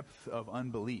depth of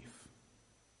unbelief.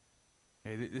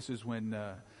 Okay, this is when,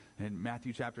 in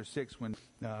Matthew chapter 6, when,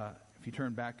 if you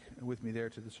turn back with me there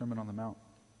to the Sermon on the Mount,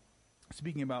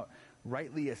 speaking about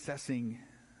rightly assessing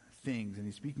things, and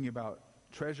he's speaking about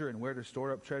treasure and where to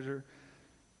store up treasure.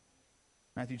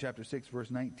 Matthew chapter 6, verse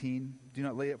 19, do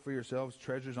not lay up for yourselves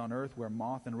treasures on earth where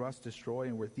moth and rust destroy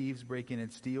and where thieves break in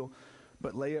and steal,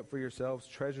 but lay up for yourselves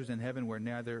treasures in heaven where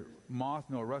neither moth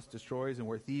nor rust destroys and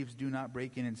where thieves do not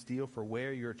break in and steal, for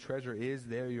where your treasure is,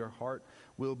 there your heart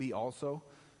will be also.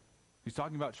 He's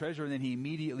talking about treasure, and then he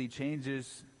immediately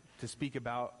changes to speak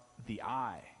about the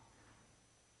eye.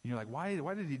 And you're like, why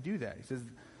did he do that? He says,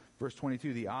 verse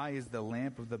 22, the eye is the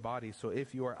lamp of the body. So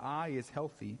if your eye is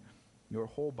healthy, your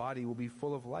whole body will be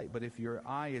full of light. But if your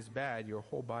eye is bad, your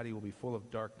whole body will be full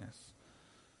of darkness.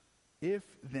 If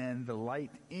then the light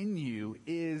in you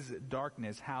is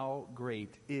darkness, how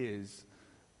great is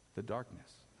the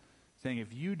darkness? Saying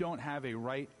if you don't have a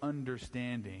right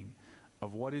understanding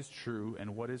of what is true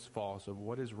and what is false, of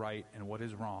what is right and what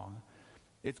is wrong,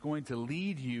 it's going to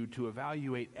lead you to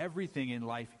evaluate everything in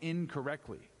life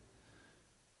incorrectly.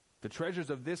 The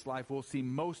treasures of this life will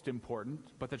seem most important,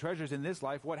 but the treasures in this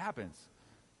life, what happens?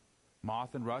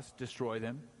 Moth and rust destroy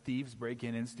them. Thieves break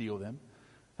in and steal them.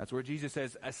 That's where Jesus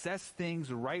says, assess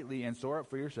things rightly and store up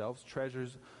for yourselves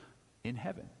treasures in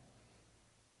heaven.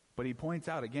 But he points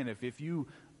out again, if you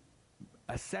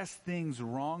assess things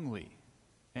wrongly,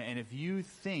 and if you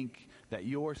think that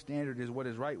your standard is what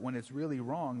is right when it's really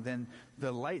wrong, then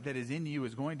the light that is in you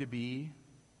is going to be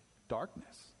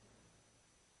darkness.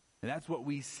 And that's what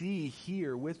we see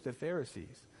here with the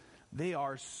Pharisees. They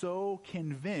are so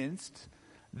convinced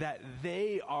that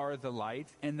they are the light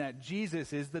and that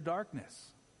Jesus is the darkness.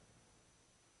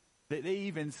 They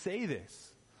even say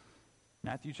this.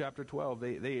 Matthew chapter 12,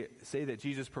 they say that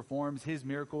Jesus performs his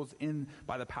miracles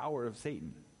by the power of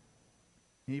Satan.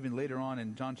 And even later on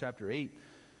in John chapter 8,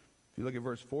 if you look at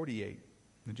verse 48,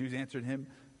 The Jews answered him,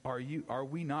 Are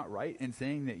we not right in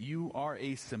saying that you are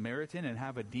a Samaritan and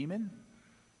have a demon?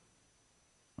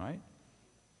 Right?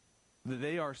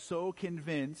 They are so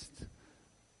convinced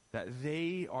that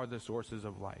they are the sources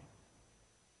of light.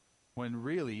 When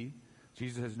really,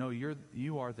 Jesus says, no,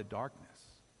 you are the darkness.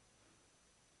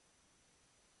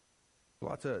 A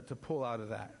lot to pull out of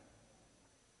that.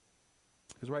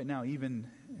 Because right now, even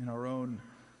in our own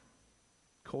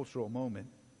cultural moment,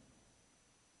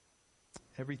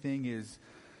 everything is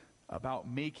about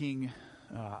making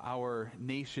our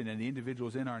nation and the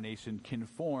individuals in our nation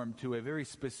conform to a very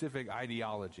specific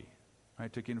ideology.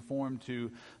 Right? To conform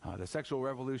to the sexual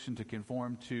revolution, to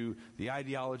conform to the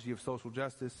ideology of social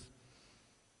justice.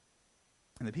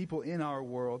 And the people in our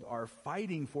world are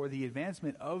fighting for the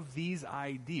advancement of these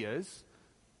ideas,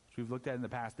 which we've looked at in the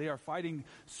past. They are fighting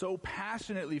so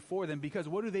passionately for them because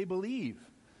what do they believe?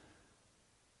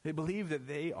 They believe that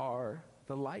they are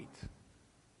the light.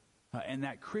 And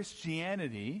that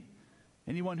Christianity,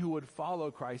 anyone who would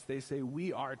follow Christ, they say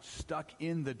we are stuck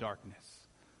in the darkness.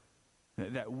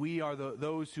 That we are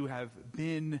those who have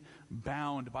been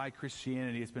bound by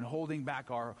Christianity. It's been holding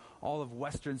back all of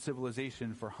Western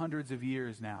civilization for hundreds of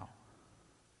years now.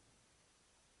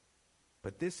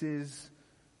 But this is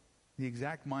the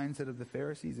exact mindset of the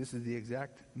Pharisees. This is the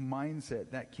exact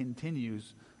mindset that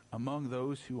continues among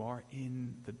those who are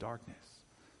in the darkness.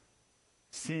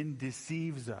 Sin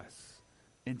deceives us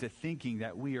into thinking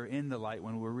that we are in the light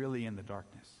when we're really in the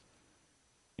darkness.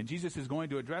 And Jesus is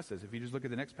going to address this. If you just look at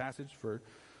the next passage for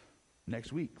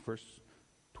next week, verse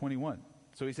 21.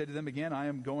 So he said to them again, I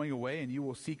am going away, and you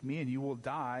will seek me, and you will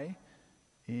die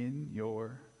in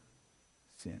your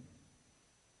sin.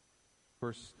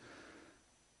 Verse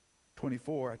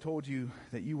 24, I told you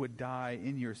that you would die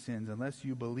in your sins. Unless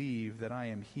you believe that I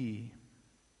am he,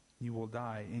 you will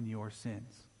die in your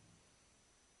sins.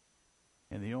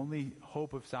 And the only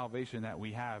hope of salvation that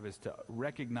we have is to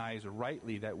recognize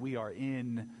rightly that we are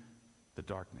in the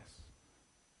darkness.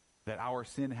 That our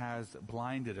sin has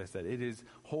blinded us, that it is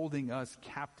holding us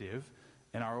captive,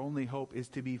 and our only hope is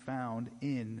to be found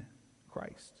in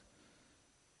Christ.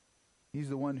 He's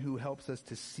the one who helps us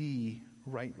to see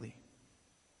rightly.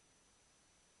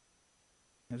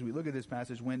 As we look at this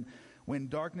passage, when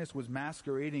darkness was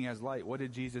masquerading as light, what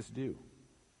did Jesus do?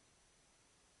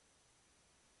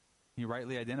 He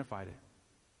rightly identified it.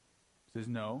 He says,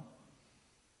 no,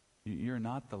 you're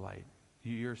not the light.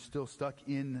 You're still stuck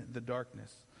in the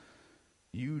darkness.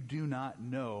 You do not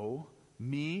know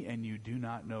me, and you do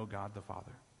not know God the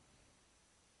Father.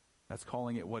 That's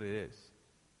calling it what it is.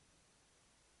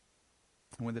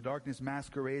 And when the darkness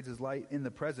masquerades as light in the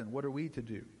present, what are we to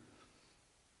do?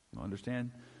 Well,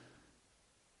 understand,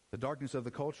 the darkness of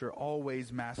the culture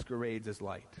always masquerades as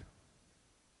light.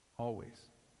 Always.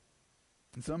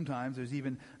 And sometimes there's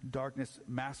even darkness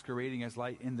masquerading as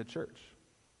light in the church.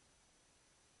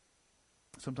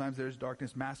 Sometimes there's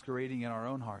darkness masquerading in our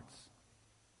own hearts.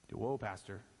 Whoa,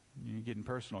 Pastor, you're getting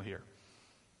personal here.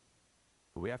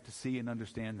 But we have to see and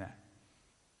understand that.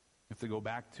 We have to go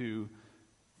back to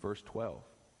verse 12.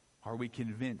 Are we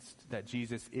convinced that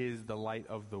Jesus is the light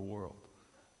of the world?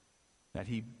 That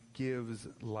he gives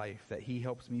life, that he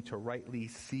helps me to rightly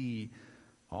see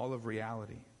all of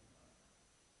reality?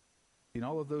 In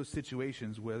all of those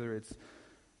situations, whether it's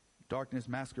darkness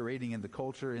masquerading in the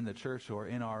culture, in the church, or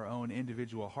in our own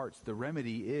individual hearts, the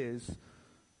remedy is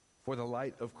for the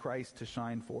light of Christ to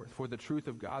shine forth, for the truth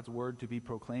of God's word to be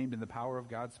proclaimed in the power of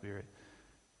God's Spirit,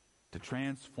 to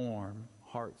transform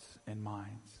hearts and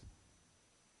minds.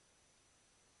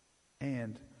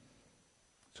 And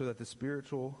so that the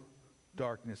spiritual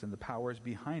darkness and the powers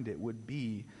behind it would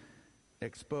be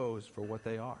exposed for what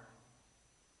they are.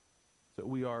 That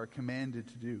we are commanded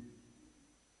to do.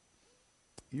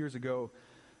 Years ago,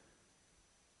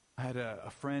 I had a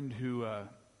friend who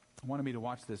wanted me to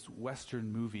watch this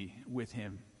Western movie with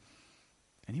him.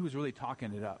 And he was really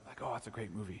talking it up. Like, oh, it's a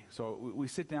great movie. So we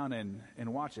sit down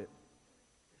and watch it.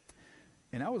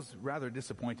 And I was rather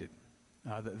disappointed.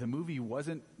 The movie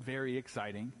wasn't very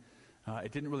exciting.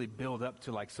 It didn't really build up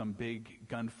to like some big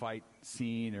gunfight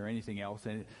scene or anything else.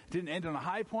 And it didn't end on a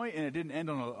high point, and it didn't end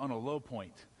on a low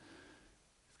point.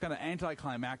 Kind of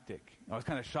anticlimactic. I was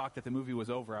kind of shocked that the movie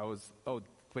was over. Oh,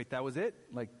 wait, that was it?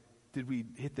 Like, did we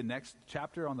hit the next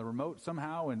chapter on the remote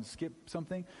somehow and skip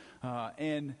something?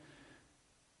 And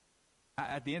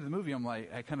at the end of the movie,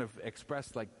 I kind of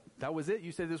expressed like, that was it?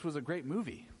 You said this was a great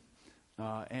movie.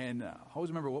 And I always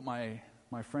remember what my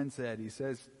friend said. He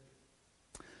says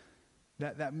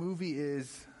that movie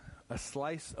is a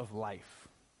slice of life.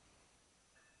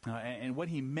 And what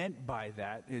he meant by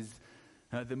that is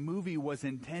The movie was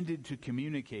intended to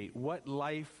communicate what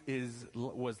life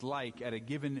was like at a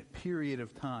given period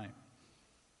of time.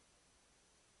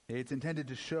 It's intended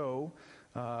to show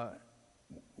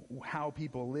how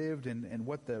people lived and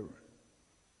what the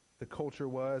culture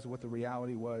was, what the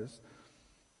reality was.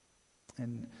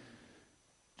 And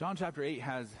John chapter 8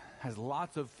 has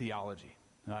lots of theology,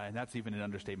 and that's even an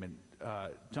understatement.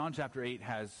 John chapter 8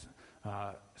 has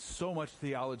so much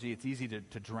theology, it's easy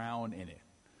to drown in it.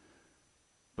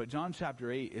 But John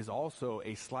chapter 8 is also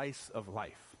a slice of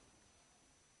life.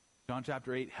 John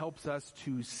chapter 8 helps us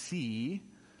to see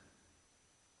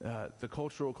the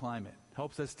cultural climate,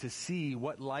 helps us to see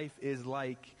what life is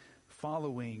like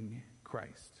following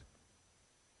Christ.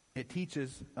 It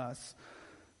teaches us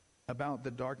about the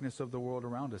darkness of the world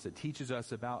around us. It teaches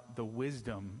us about the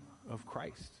wisdom of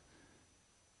Christ.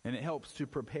 And it helps to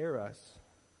prepare us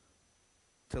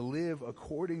to live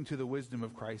according to the wisdom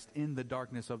of Christ in the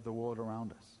darkness of the world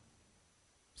around us.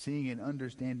 Seeing and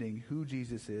understanding who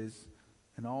Jesus is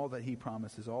and all that he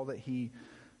promises, all that he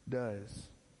does.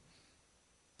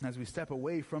 As we step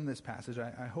away from this passage,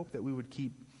 I hope that we would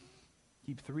keep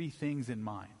three things in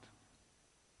mind.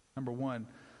 Number one,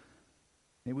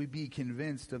 may we be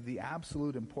convinced of the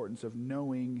absolute importance of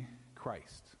knowing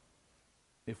Christ.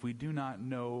 If we do not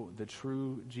know the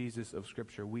true Jesus of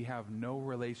Scripture, we have no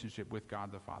relationship with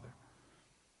God the Father.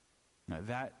 Now,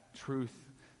 that truth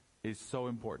is so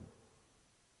important.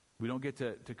 We don't get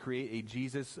to create a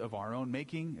Jesus of our own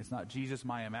making. It's not Jesus,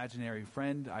 my imaginary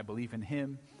friend. I believe in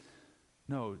him.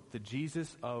 No, the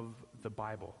Jesus of the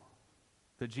Bible,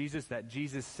 the Jesus that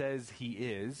Jesus says he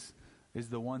is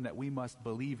the one that we must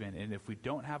believe in. And if we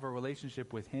don't have a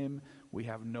relationship with him, we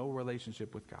have no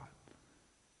relationship with God.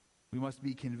 We must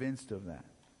be convinced of that.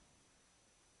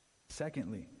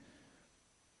 Secondly,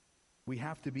 we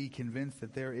have to be convinced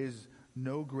that there is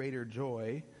no greater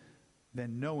joy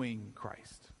than knowing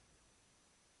Christ.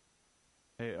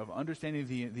 Of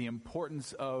understanding the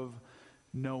importance of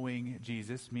knowing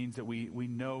Jesus means that we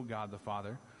know God the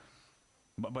Father,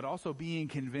 but also being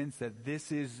convinced that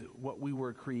this is what we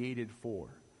were created for.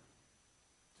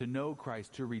 To know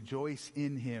Christ, to rejoice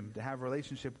in him, to have a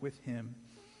relationship with him.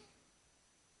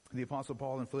 The Apostle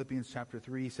Paul in Philippians chapter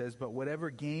 3 says, "But whatever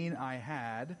gain I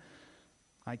had,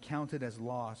 I counted as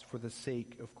loss for the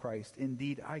sake of Christ.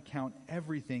 Indeed, I count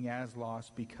everything as loss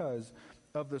because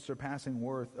of the surpassing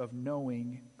worth of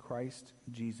knowing Christ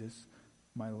Jesus,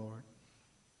 my Lord."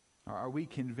 Are we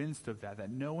convinced of that?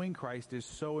 That knowing Christ is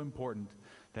so important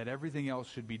that everything else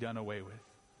should be done away with?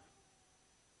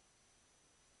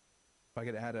 If I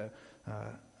could add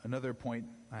another point,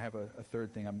 I have a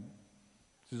third thing.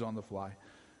 This is on the fly.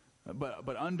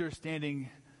 But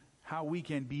understanding how we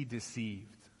can be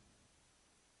deceived,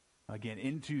 again,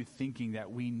 into thinking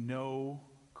that we know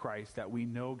Christ, that we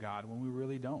know God, when we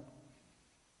really don't.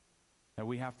 That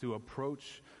we have to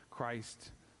approach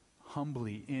Christ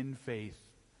humbly in faith,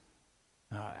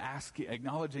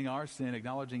 acknowledging our sin,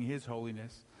 acknowledging his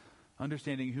holiness,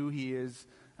 understanding who he is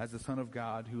as the Son of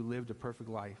God who lived a perfect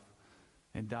life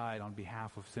and died on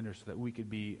behalf of sinners so that we could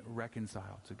be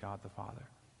reconciled to God the Father.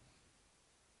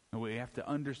 And we have to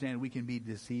understand we can be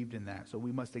deceived in that, so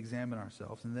we must examine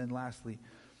ourselves. And then lastly,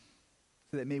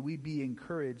 so that may we be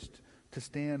encouraged to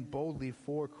stand boldly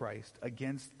for Christ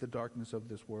against the darkness of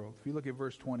this world. If you look at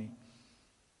verse 20, it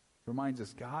reminds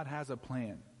us God has a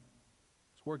plan.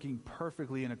 It's working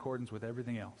perfectly in accordance with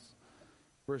everything else.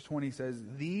 Verse 20 says,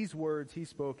 "These words he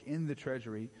spoke in the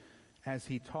treasury as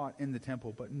he taught in the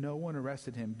temple, but no one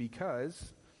arrested him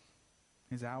because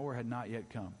his hour had not yet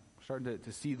come." We're starting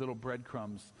to see little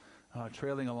breadcrumbs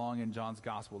trailing along in John's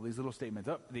gospel. These little statements,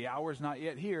 the hour's not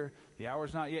yet here, the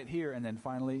hour's not yet here, and then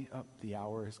finally, the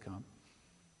hour has come.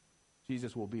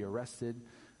 Jesus will be arrested,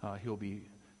 he'll be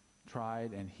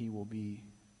tried, and he will be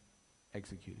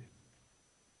executed.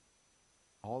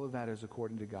 All of that is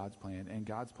according to God's plan, and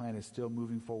God's plan is still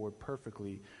moving forward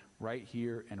perfectly right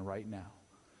here and right now.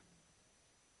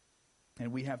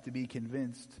 And we have to be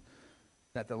convinced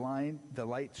that the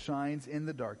light shines in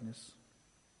the darkness,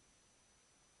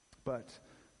 but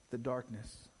the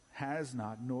darkness has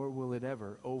not, nor will it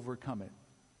ever, overcome it,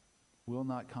 will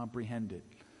not comprehend it.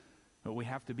 But we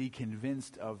have to be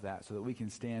convinced of that so that we can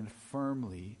stand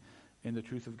firmly in the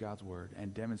truth of God's word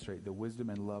and demonstrate the wisdom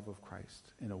and love of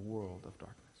Christ in a world of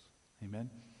darkness. Amen?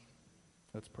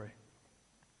 Let's pray.